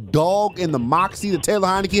have had the dog and the moxie that Taylor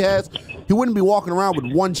Heineke has, he wouldn't be walking around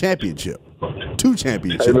with 1 championship, 2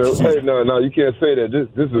 championships. Hey, no, you can't say that.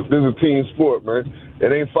 This is a team sport, man.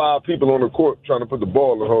 It ain't 5 people on the court trying to put the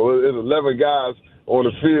ball in the hole. It's 11 guys on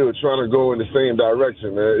the field trying to go in the same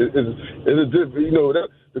direction, man.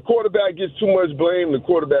 The quarterback gets too much blame. The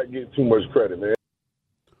quarterback gets too much credit, man.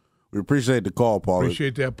 We appreciate the call, Paulie.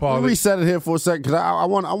 Appreciate that, Paulie. Let me reset it here for a second because I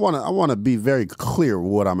want to be very clear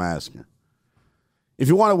with what I'm asking. If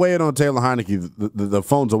you want to weigh in on Taylor Heineke, the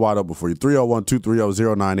phones are wide open for you.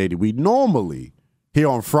 301-230-0980. We normally, here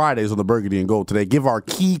on Fridays on the Burgundy and Gold today, give our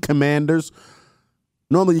key commanders.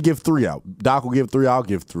 Normally you give 3 out. Doc will give 3, I'll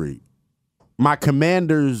give 3. My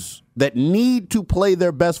commanders that need to play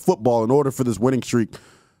their best football in order for this winning streak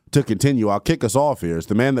to continue. I'll kick us off here. It's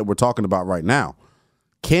the man that we're talking about right now.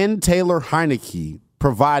 Can Taylor Heineke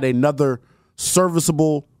provide another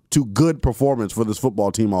serviceable to good performance for this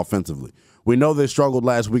football team offensively. We know they struggled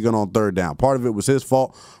last weekend on third down. Part of it was his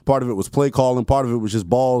fault. Part of it was play calling. Part of it was just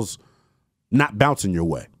balls not bouncing your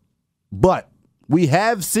way. But we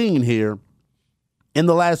have seen here in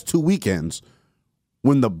the last 2 weekends,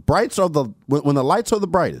 when the lights are the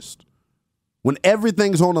brightest, when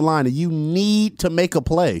everything's on the line and you need to make a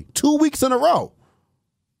play 2 weeks in a row,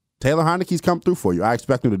 Taylor Heinicke's come through for you. I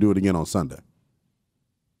expect him to do it again on Sunday.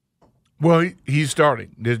 Well, he's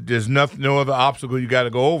starting. There's no other obstacle you got to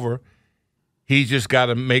go over. He's just got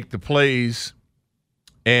to make the plays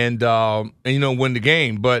and win the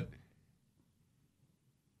game. But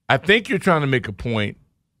I think you're trying to make a point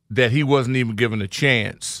that he wasn't even given a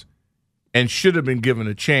chance and should have been given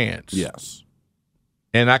a chance. Yes.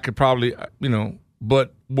 And I could probably,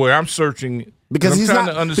 but where I'm searching because he's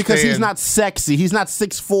not sexy. He's not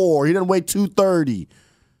 6'4". He doesn't weigh 230.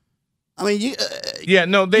 I mean, they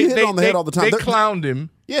hit on the head all the time. They clowned him.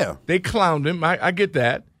 Yeah, they clowned him. I get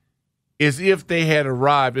that. As if they had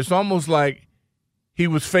arrived. It's almost like he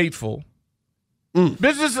was faithful.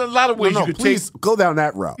 There's just a lot of ways you could please go down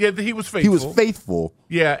that route. Yeah, he was faithful. He was faithful.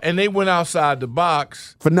 Yeah, and they went outside the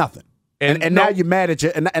box for nothing. And now you're mad at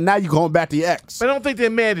you, and now you're going back to your ex. But I don't think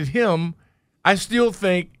they're mad at him. I still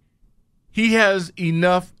think he has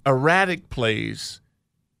enough erratic plays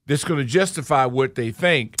that's going to justify what they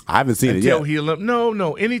think. I haven't seen it yet.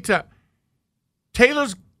 No. Anytime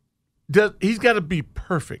he's got to be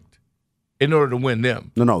perfect in order to win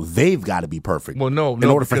them. No, they've got to be perfect. Well, no, in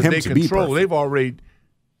order for him to be perfect. They've already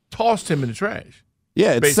tossed him in the trash.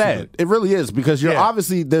 Yeah, it's basically. sad. It really is because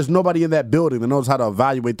obviously there's nobody in that building that knows how to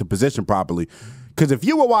evaluate the position properly. Because if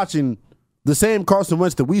you were watching the same Carson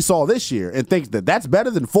Wentz that we saw this year and think that that's better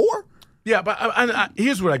than 4? Yeah, but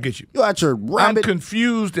here's what I get you. You got your rabbit. I'm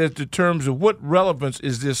confused as to terms of what relevance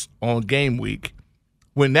is this on game week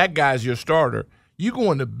when that guy's your starter. You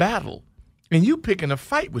go into battle and you picking a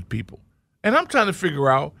fight with people. And I'm trying to figure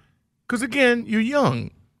out, because, again, you're young.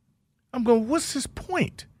 I'm going, what's his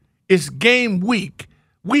point? It's game week.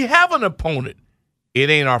 We have an opponent. It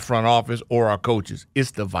ain't our front office or our coaches. It's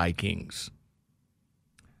the Vikings.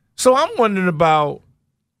 So I'm wondering about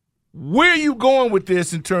where are you going with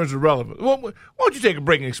this in terms of relevance? Well, why don't you take a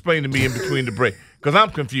break and explain to me in between the break, because I'm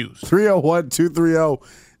confused.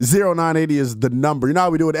 301-230-0980 is the number. You know how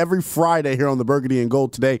we do it every Friday here on the Burgundy and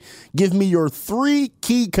Gold today. Give me your 3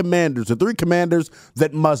 key commanders, the 3 commanders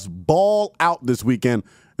that must ball out this weekend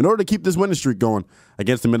in order to keep this winning streak going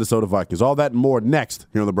against the Minnesota Vikings. All that and more next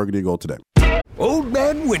here on the Burgundy and Gold today. Old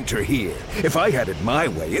Man Winter here. If I had it my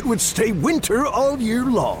way, it would stay winter all year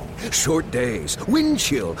long. Short days, wind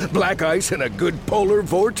chill, black ice, and a good polar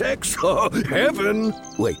vortex. Oh, heaven.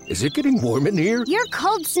 Wait, is it getting warm in here? Your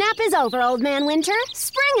cold snap is over, Old Man Winter.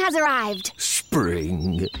 Spring has arrived.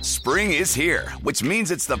 Spring. Spring is here, which means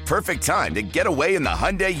it's the perfect time to get away in the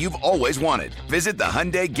Hyundai you've always wanted. Visit the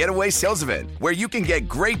Hyundai Getaway Sales Event, where you can get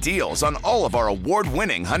great deals on all of our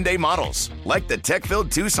award-winning Hyundai models, like the tech-filled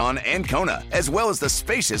Tucson and Kona, as well as the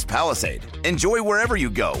spacious Palisade. Enjoy wherever you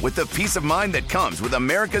go with the peace of mind that comes with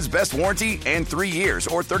America's best warranty and 3 years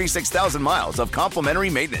or 36,000 miles of complimentary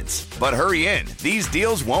maintenance. But hurry in, these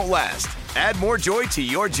deals won't last. Add more joy to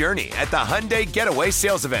your journey at the Hyundai Getaway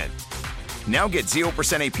Sales Event. Now get 0%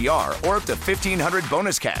 APR or up to $1,500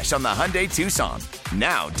 bonus cash on the Hyundai Tucson.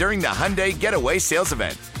 Now during the Hyundai Getaway Sales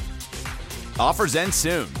Event. Offers end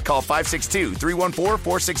soon. Call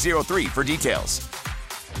 562-314-4603 for details.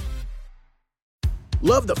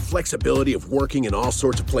 Love the flexibility of working in all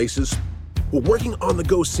sorts of places? Well, working on the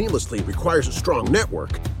go seamlessly requires a strong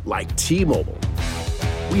network like T-Mobile.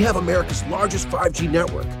 We have America's largest 5G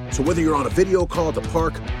network, so whether you're on a video call at the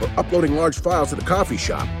park or uploading large files at the coffee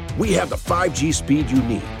shop, we have the 5G speed you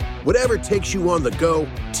need. Whatever takes you on the go,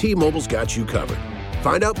 T-Mobile's got you covered.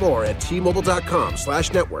 Find out more at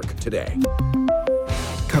T-Mobile.com/network today.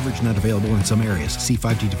 Coverage not available in some areas. See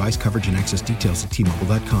 5G device coverage and access details at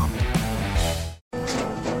T-Mobile.com.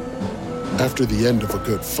 After the end of a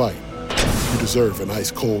good fight, you deserve an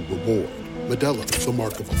ice-cold reward. Modelo is the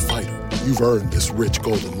mark of a fighter. You've earned this rich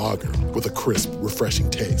golden lager with a crisp, refreshing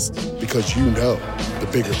taste. Because you know, the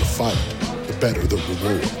bigger the fight, the better the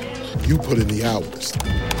reward. You put in the hours,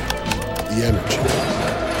 the energy,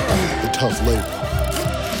 the tough labor.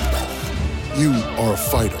 You are a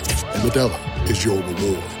fighter, and Modelo is your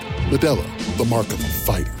reward. Modelo, the mark of a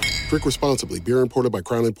fighter. Drink responsibly. Beer imported by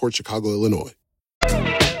Crown Imports, Chicago, Illinois.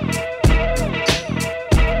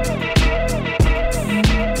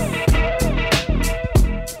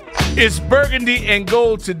 It's Burgundy and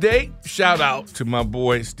Gold today. Shout out to my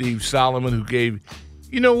boy Steve Solomon, who gave,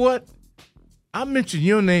 you know what? I mentioned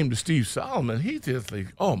your name to Steve Solomon. He just like,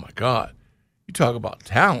 oh my God. You talk about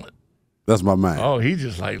talent. That's my man. Oh, he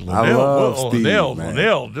just like Linnell. I love Steve, man.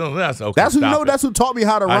 Linnell. That's okay. That's who That's who taught me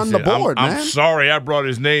how to run the board, man. I'm sorry I brought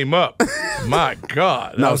his name up. My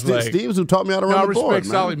God. No, Steve's who taught me how to run the board. I respect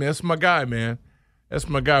Solly, man. That's my guy, man. That's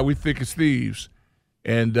my guy. We thick as thieves.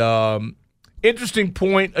 And interesting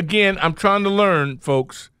point. Again, I'm trying to learn,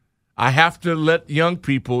 folks. I have to let young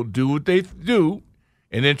people do what they do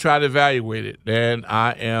and then try to evaluate it. And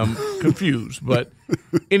I am confused. But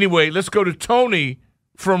anyway, let's go to Tony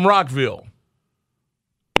from Rockville.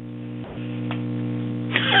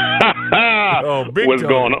 What's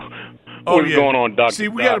going on? What's going on, Doctor? See,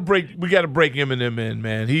 we got to break Eminem in,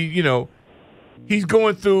 man. He's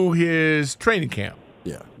going through his training camp.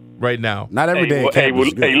 Yeah. Right now. Not every day. Hey,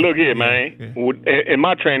 look here, man. In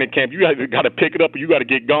my training camp, you got to pick it up or you got to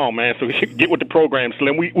get gone, man. So get with the program,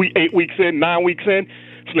 Slim. We 8 weeks in, 9 weeks in.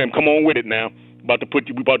 Slim, come on with it now. We about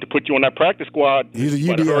to put you on that practice squad. He's a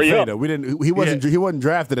UDFA though. He wasn't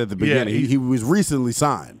drafted at the beginning. Yeah, he was recently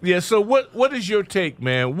signed. Yeah. So what is your take,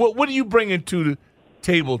 man? What are you bringing to the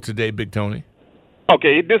table today, Big Tony?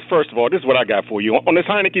 Okay, first of all, this is what I got for you on this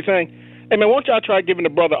Heineke thing. Hey, man, why don't y'all try giving the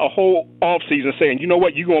brother a whole offseason saying, you know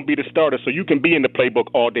what, you're going to be the starter so you can be in the playbook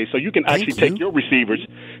all day, so you can actually take your receivers.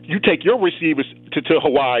 You take your receivers to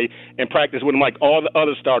Hawaii and practice with them like all the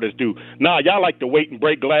other starters do. Nah, y'all like to wait and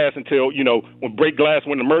break glass until, when break glass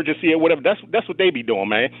when emergency or whatever. That's what they be doing,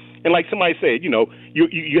 man. And like somebody said,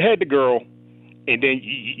 you had the girl, and then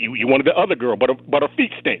you wanted the other girl, but her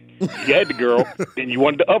feet stink. You had the girl, then you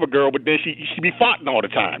wanted the other girl, but then she be farting all the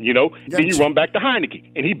time, Then you run back to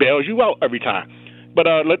Heineke, and he bails you out every time. But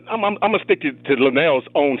I'm going to stick to Linnell's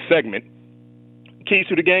own segment. Keys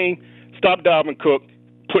to the game, stop Dalvin Cook,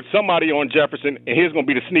 put somebody on Jefferson, and here's going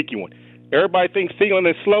to be the sneaky one. Everybody thinks Thielen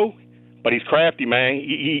is slow, but he's crafty, man.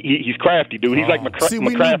 He's crafty, dude. He's like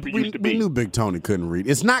McCaffrey used to be. We knew Big Tony couldn't read.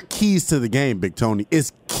 It's not keys to the game, Big Tony.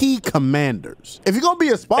 It's key commanders. If you're going to be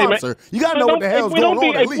a sponsor, you got to know what the hell's going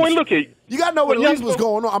on at least. You got to know what at least was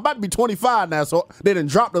going on. I'm about to be 25 now, so they done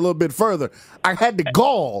dropped a little bit further. I had the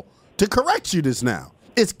gall to correct you this now.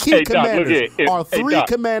 It's key commanders. Are three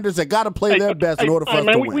commanders that got to play their best in order for us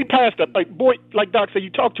to win. We passed that. Like Doc said,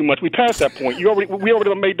 you talk too much. We passed that point. We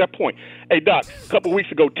already made that point. Hey, Doc, a couple of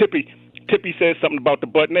weeks ago, Tippy said something about the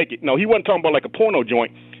butt naked. No, he wasn't talking about like a porno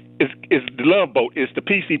joint. It's the Love Boat. It's the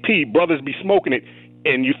PCP. Brothers be smoking it,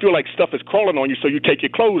 and you feel like stuff is crawling on you, so you take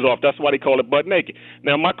your clothes off. That's why they call it butt naked.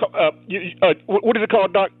 Now, what is it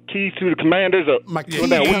called, Doc? Keys to the Commanders?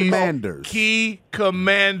 Key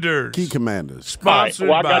Commanders. Key Commanders. Sponsored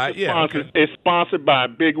by. I got the sponsors. Okay. It's sponsored by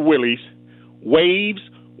Big Willie's, Waves,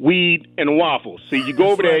 Weed, and Waffles. See, you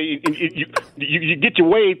go over there, and you get your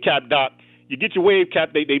wave cap, Doc. You get your wave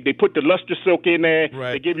cap. They put the luster silk in there.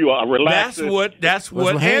 Right. They give you a relaxer. That's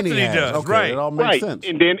what Anthony does. Okay, right. It all makes sense.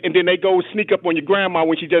 And then they go sneak up on your grandma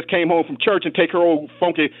when she just came home from church and take her old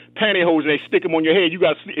funky pantyhose and they stick them on your head. You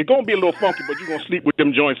got it's gonna be a little funky, but you're gonna sleep with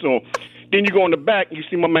them joints on. Then you go in the back and you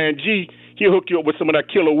see my man G. He'll hook you up with some of that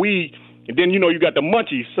killer weed. And then you got the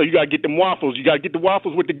munchies, so you gotta get them waffles. You gotta get the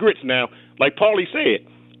waffles with the grits now, like Paulie said.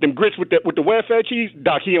 Them grits with the welfare cheese,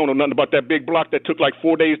 Doc, he don't know nothing about that big block that took like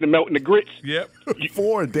 4 days to melt in the grits. Yep.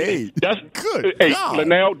 4 days. That's good. Hey, God.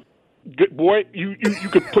 Linnell, good boy, you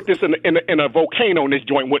could put this in a volcano and this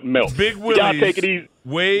joint wouldn't melt. Big Willie's. Y'all take it easy.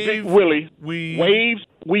 Big Willie. Waves,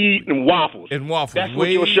 weed, and waffles. That's what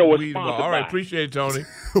your show is sponsored by. All right, appreciate it, Tony.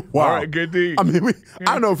 Wow. All right, good deed. I mean,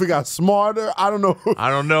 I don't know if we got smarter. I don't know. I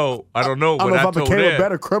don't know. I don't know if I became a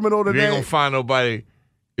better criminal today. You ain't going to find nobody.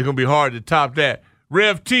 It's going to be hard to top that.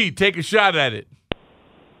 Rev T, take a shot at it.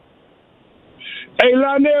 Hey,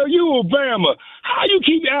 Linnell, you Obama. How you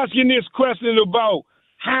keep asking this question about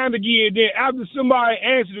Heineke, and then after somebody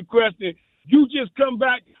answers the question, you just come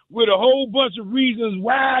back with a whole bunch of reasons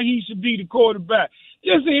why he should be the quarterback.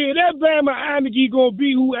 Just to hear that Bama Heineke going to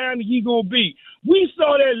be who Heineke going to be. We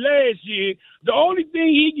saw that last year. The only thing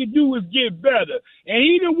he can do is get better. And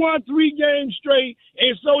he done won 3 games straight,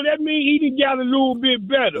 and so that means he done got a little bit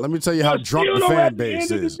better. Let me tell you how drunk the fan base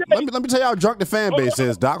is. Let me tell you how drunk the fan base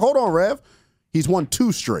is, Doc. Hold on, Rev. He's won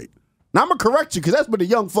 2 straight. Now, I'm going to correct you because that's what the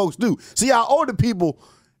young folks do. See, how older people,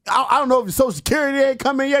 I don't know if Social Security ain't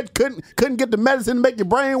come in yet, couldn't get the medicine to make your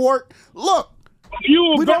brain work. Look,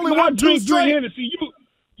 we've only won 2 straight.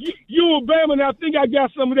 You Obama, and I think I got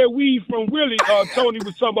some of that weed from Willie, Tony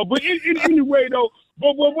was talking about. But anyway, though,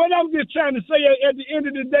 but what I'm just trying to say at the end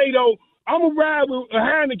of the day, though, I'm going to ride with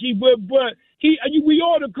Heineke, but we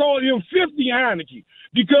ought to call him 50 Heineke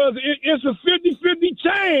because it's a 50-50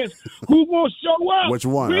 chance who's going to show up. Which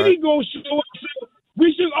one? Really going to show up. We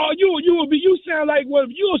should. You sound like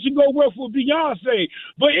you should go work for Beyonce.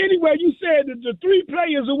 But anyway, you said that the 3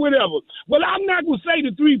 players or whatever. Well, I'm not gonna say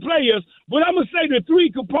the 3 players, but I'm gonna say the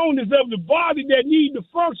 3 components of the body that need to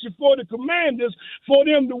function for the Commanders for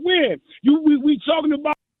them to win. We talking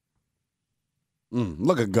about.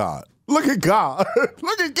 Look at God. Look at God.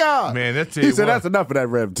 Look at God. Man, that's he said that's enough of that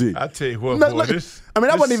Rev T. I tell you what, Look, boy, look, this. I mean,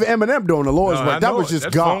 that wasn't even Eminem doing the Lord's work. That was just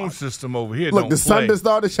that God. phone system over here. Look, don't the sun play.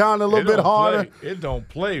 started shining a little bit harder. It don't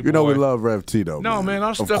play. You know boy. we love Rev T though. No, man, our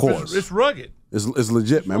of stuff course. is it's rugged. It's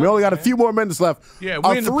legit, man. We only got a few more minutes left. Yeah, we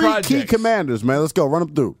Our in the 3 key projects. commanders, man. Let's go. Run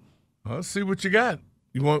them through. Let's see what you got.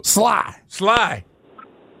 You want Sly?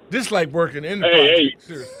 This like working in the Hey. project.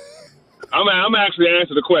 Seriously. I'm actually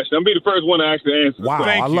answer the question. I'm be the first one to actually answer. Wow, the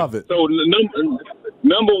question. I love it. So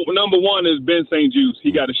number one is Ben St. Juice.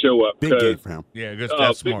 He got to show up. Big game for him. Yeah,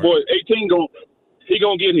 that's big smart. boy, 18 he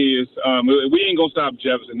gonna get his. We ain't gonna stop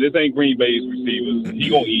Jefferson. This ain't Green Bay's receivers. He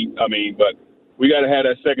gonna eat. But we got to have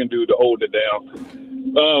that second dude to hold it down.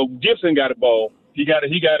 Gibson got the ball. He got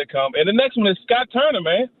to come. And the next one is Scott Turner,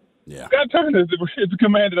 man. Yeah. Scott Turner is the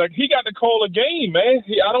commander. Like, he got to call a game, man.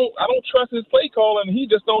 I don't trust his play calling. He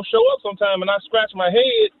just don't show up sometime, and I scratch my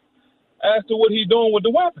head as to what he's doing with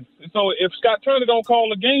the weapons. And so if Scott Turner don't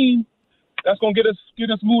call a game, that's gonna get us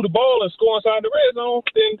move the ball and score inside the red zone.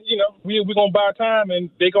 Then we're gonna buy time, and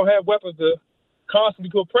they gonna have weapons to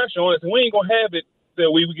constantly put pressure on us. And we ain't gonna have it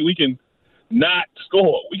that we can not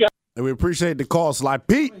score. We got. And we appreciate the call, Sly.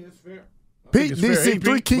 Pete, DC,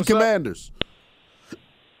 3 key commanders.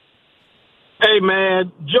 Hey,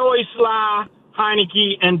 man, Joey, Sly,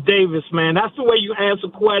 Heineke, and Davis, man. That's the way you answer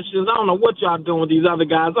questions. I don't know what y'all doing with these other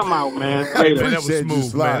guys. I'm out, man. Hey, man, that was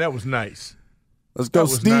smooth, man. That was nice. Let's go,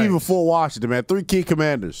 Steve before Washington, man. 3 key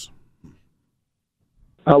commanders.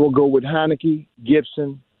 I will go with Heineke,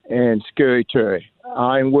 Gibson, and Scary Terry.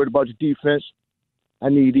 I ain't worried about the defense. I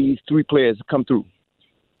need these 3 players to come through.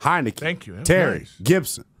 Heineke, thank you. Terry, nice.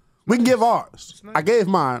 Gibson. We can give ours. I gave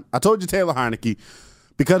mine. I told you Taylor Heineke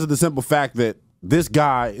because of the simple fact that this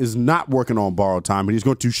guy is not working on borrowed time, and he's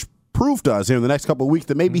going to prove to us here in the next couple of weeks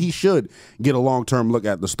that maybe he should get a long-term look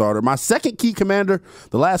at the starter. My second key commander,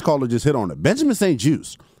 the last caller just hit on it, Benjamin St.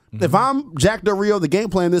 Juice. If I'm Jack Del Rio, the game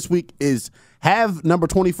plan this week is have number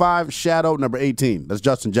 25 shadow number 18. That's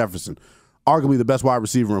Justin Jefferson, arguably the best wide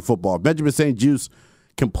receiver in football. If Benjamin St. Juice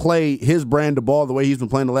can play his brand of ball the way he's been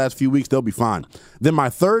playing the last few weeks, they'll be fine. Then my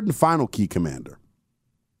third and final key commander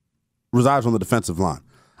resides on the defensive line.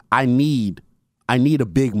 I need a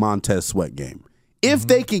big Montez Sweat game. If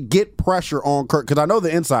they could get pressure on Kirk, because I know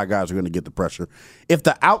the inside guys are going to get the pressure. If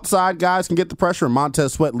the outside guys can get the pressure and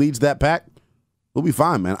Montez Sweat leads that pack, we'll be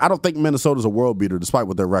fine, man. I don't think Minnesota's a world beater, despite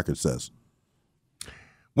what their record says.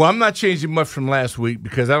 Well, I'm not changing much from last week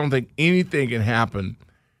because I don't think anything can happen.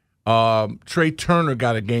 Trey Turner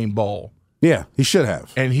got a game ball. Yeah, he should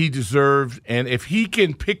have. And he deserves, and if he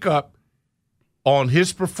can pick up on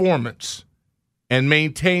his performance and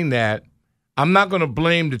maintain that, I'm not going to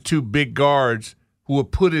blame the 2 big guards who were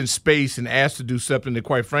put in space and asked to do something that,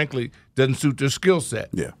 quite frankly, doesn't suit their skill set.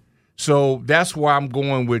 Yeah. So that's why I'm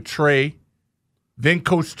going with Trey. Then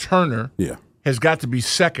Coach Turner has got to be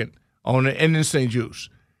second on it, and then St. Juice.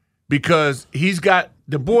 Because he's got –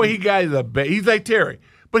 the boy he got is he's like Terry.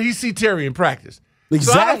 But he see Terry in practice.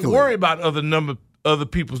 Exactly. So I don't worry about other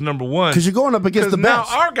people's number one. Because you're going up against the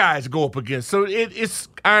best. Now our guys go up against. So it's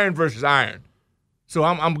iron versus iron. So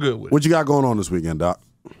I'm good with it. What you got going on this weekend, Doc?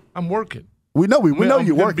 I'm working. We know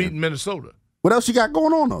you're working. Beating Minnesota. What else you got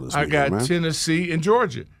going on this weekend, I got man? Tennessee and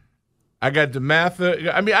Georgia. I got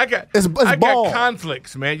DeMatha. I mean, I got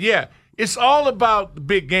conflicts, man. Yeah, it's all about the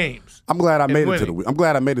big games. I'm glad I made it to the week. I'm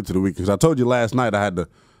glad I made it to the week because I told you last night I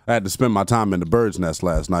had to spend my time in the bird's nest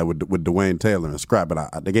last night with Dwayne Taylor and Scrap,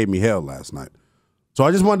 but they gave me hell last night. So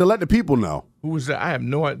I just wanted to let the people know. Who was that? I have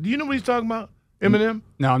no idea. Do you know what he's talking about? Eminem?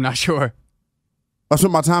 No, I'm not sure. I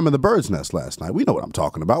spent my time in the bird's nest last night. We know what I'm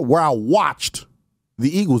talking about. Where I watched the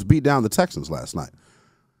Eagles beat down the Texans last night.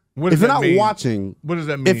 What does if you're that not mean? watching, what does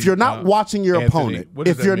that mean? If you're not watching your opponent,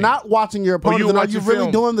 if you're not watching your opponent, then are you really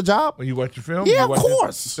doing the job? When you watch your film? Yeah, of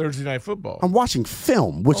course. Thursday Night Football. I'm watching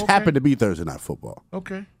film, which happened to be Thursday Night Football.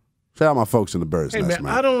 Okay. Shout out my folks in the bird's hey, nest,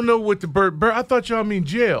 man. I don't know what the bird. I thought y'all mean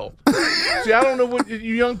jail. See, I don't know what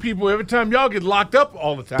you young people. Every time y'all get locked up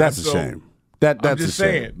all the time. That's a shame. That's just a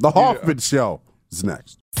shame. saying. The Hoffman Show. is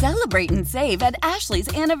next. Celebrate and save at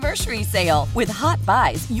Ashley's Anniversary Sale. With Hot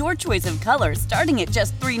Buys, your choice of colors starting at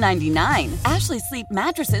just $3.99. Ashley Sleep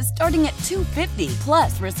mattresses starting at $2.50.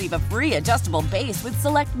 Plus, receive a free adjustable base with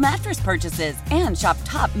select mattress purchases. And shop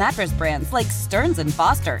top mattress brands like Stearns &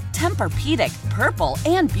 Foster, Tempur-Pedic, Purple,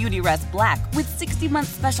 and Beautyrest Black with 60-month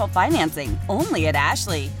special financing. Only at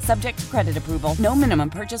Ashley. Subject to credit approval. No minimum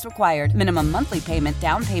purchase required. Minimum monthly payment,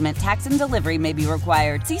 down payment, tax, and delivery may be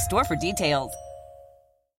required. See store for details.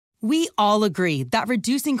 We all agree that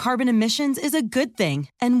reducing carbon emissions is a good thing.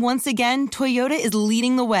 And once again, Toyota is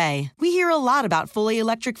leading the way. We hear a lot about fully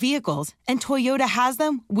electric vehicles, and Toyota has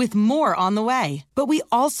them with more on the way. But we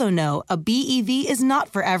also know a BEV is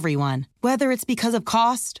not for everyone. Whether it's because of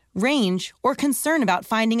cost, range, or concern about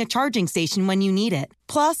finding a charging station when you need it.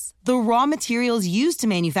 Plus, the raw materials used to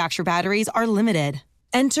manufacture batteries are limited.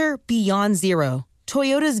 Enter Beyond Zero,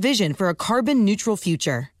 Toyota's vision for a carbon-neutral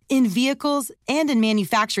future. In vehicles and in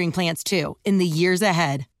manufacturing plants, too, in the years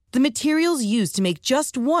ahead. The materials used to make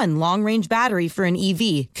just one long-range battery for an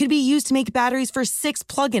EV could be used to make batteries for 6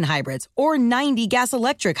 plug-in hybrids or 90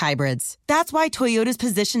 gas-electric hybrids. That's why Toyota's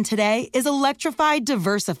position today is electrified,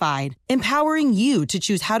 diversified, empowering you to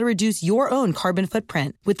choose how to reduce your own carbon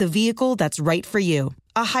footprint with the vehicle that's right for you.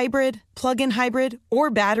 A hybrid, plug-in hybrid, or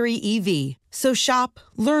battery EV. So shop,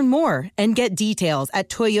 learn more, and get details at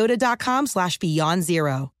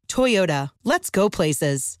toyota.com/beyondzero. Toyota, let's go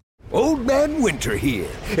places. Old Man Winter here.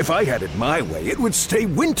 If I had it my way, it would stay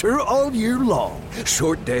winter all year long.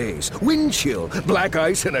 Short days, wind chill, black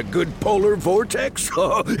ice, and a good polar vortex.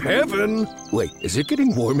 Oh, heaven. Wait, is it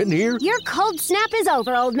getting warm in here? Your cold snap is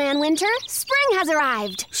over, Old Man Winter. Spring has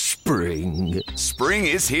arrived. Spring. Spring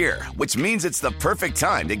is here, which means it's the perfect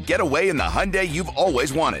time to get away in the Hyundai you've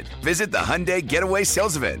always wanted. Visit the Hyundai Getaway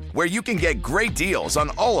Sales Event, where you can get great deals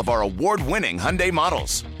on all of our award-winning Hyundai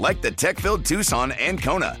models, like the tech-filled Tucson and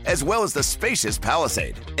Kona, as well as the spacious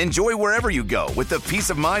Palisade. Enjoy wherever you go with the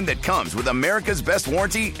peace of mind that comes with America's best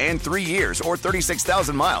warranty and 3 years or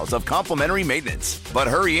 36,000 miles of complimentary maintenance. But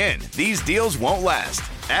hurry in, these deals won't last.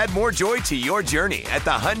 Add more joy to your journey at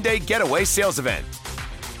the Hyundai Getaway Sales Event.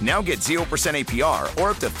 Now get 0% APR or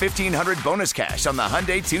up to $1,500 bonus cash on the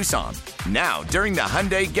Hyundai Tucson. Now, during the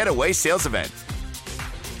Hyundai Getaway Sales Event.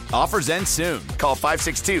 Offers end soon. Call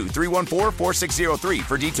 562-314-4603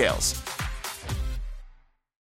 for details.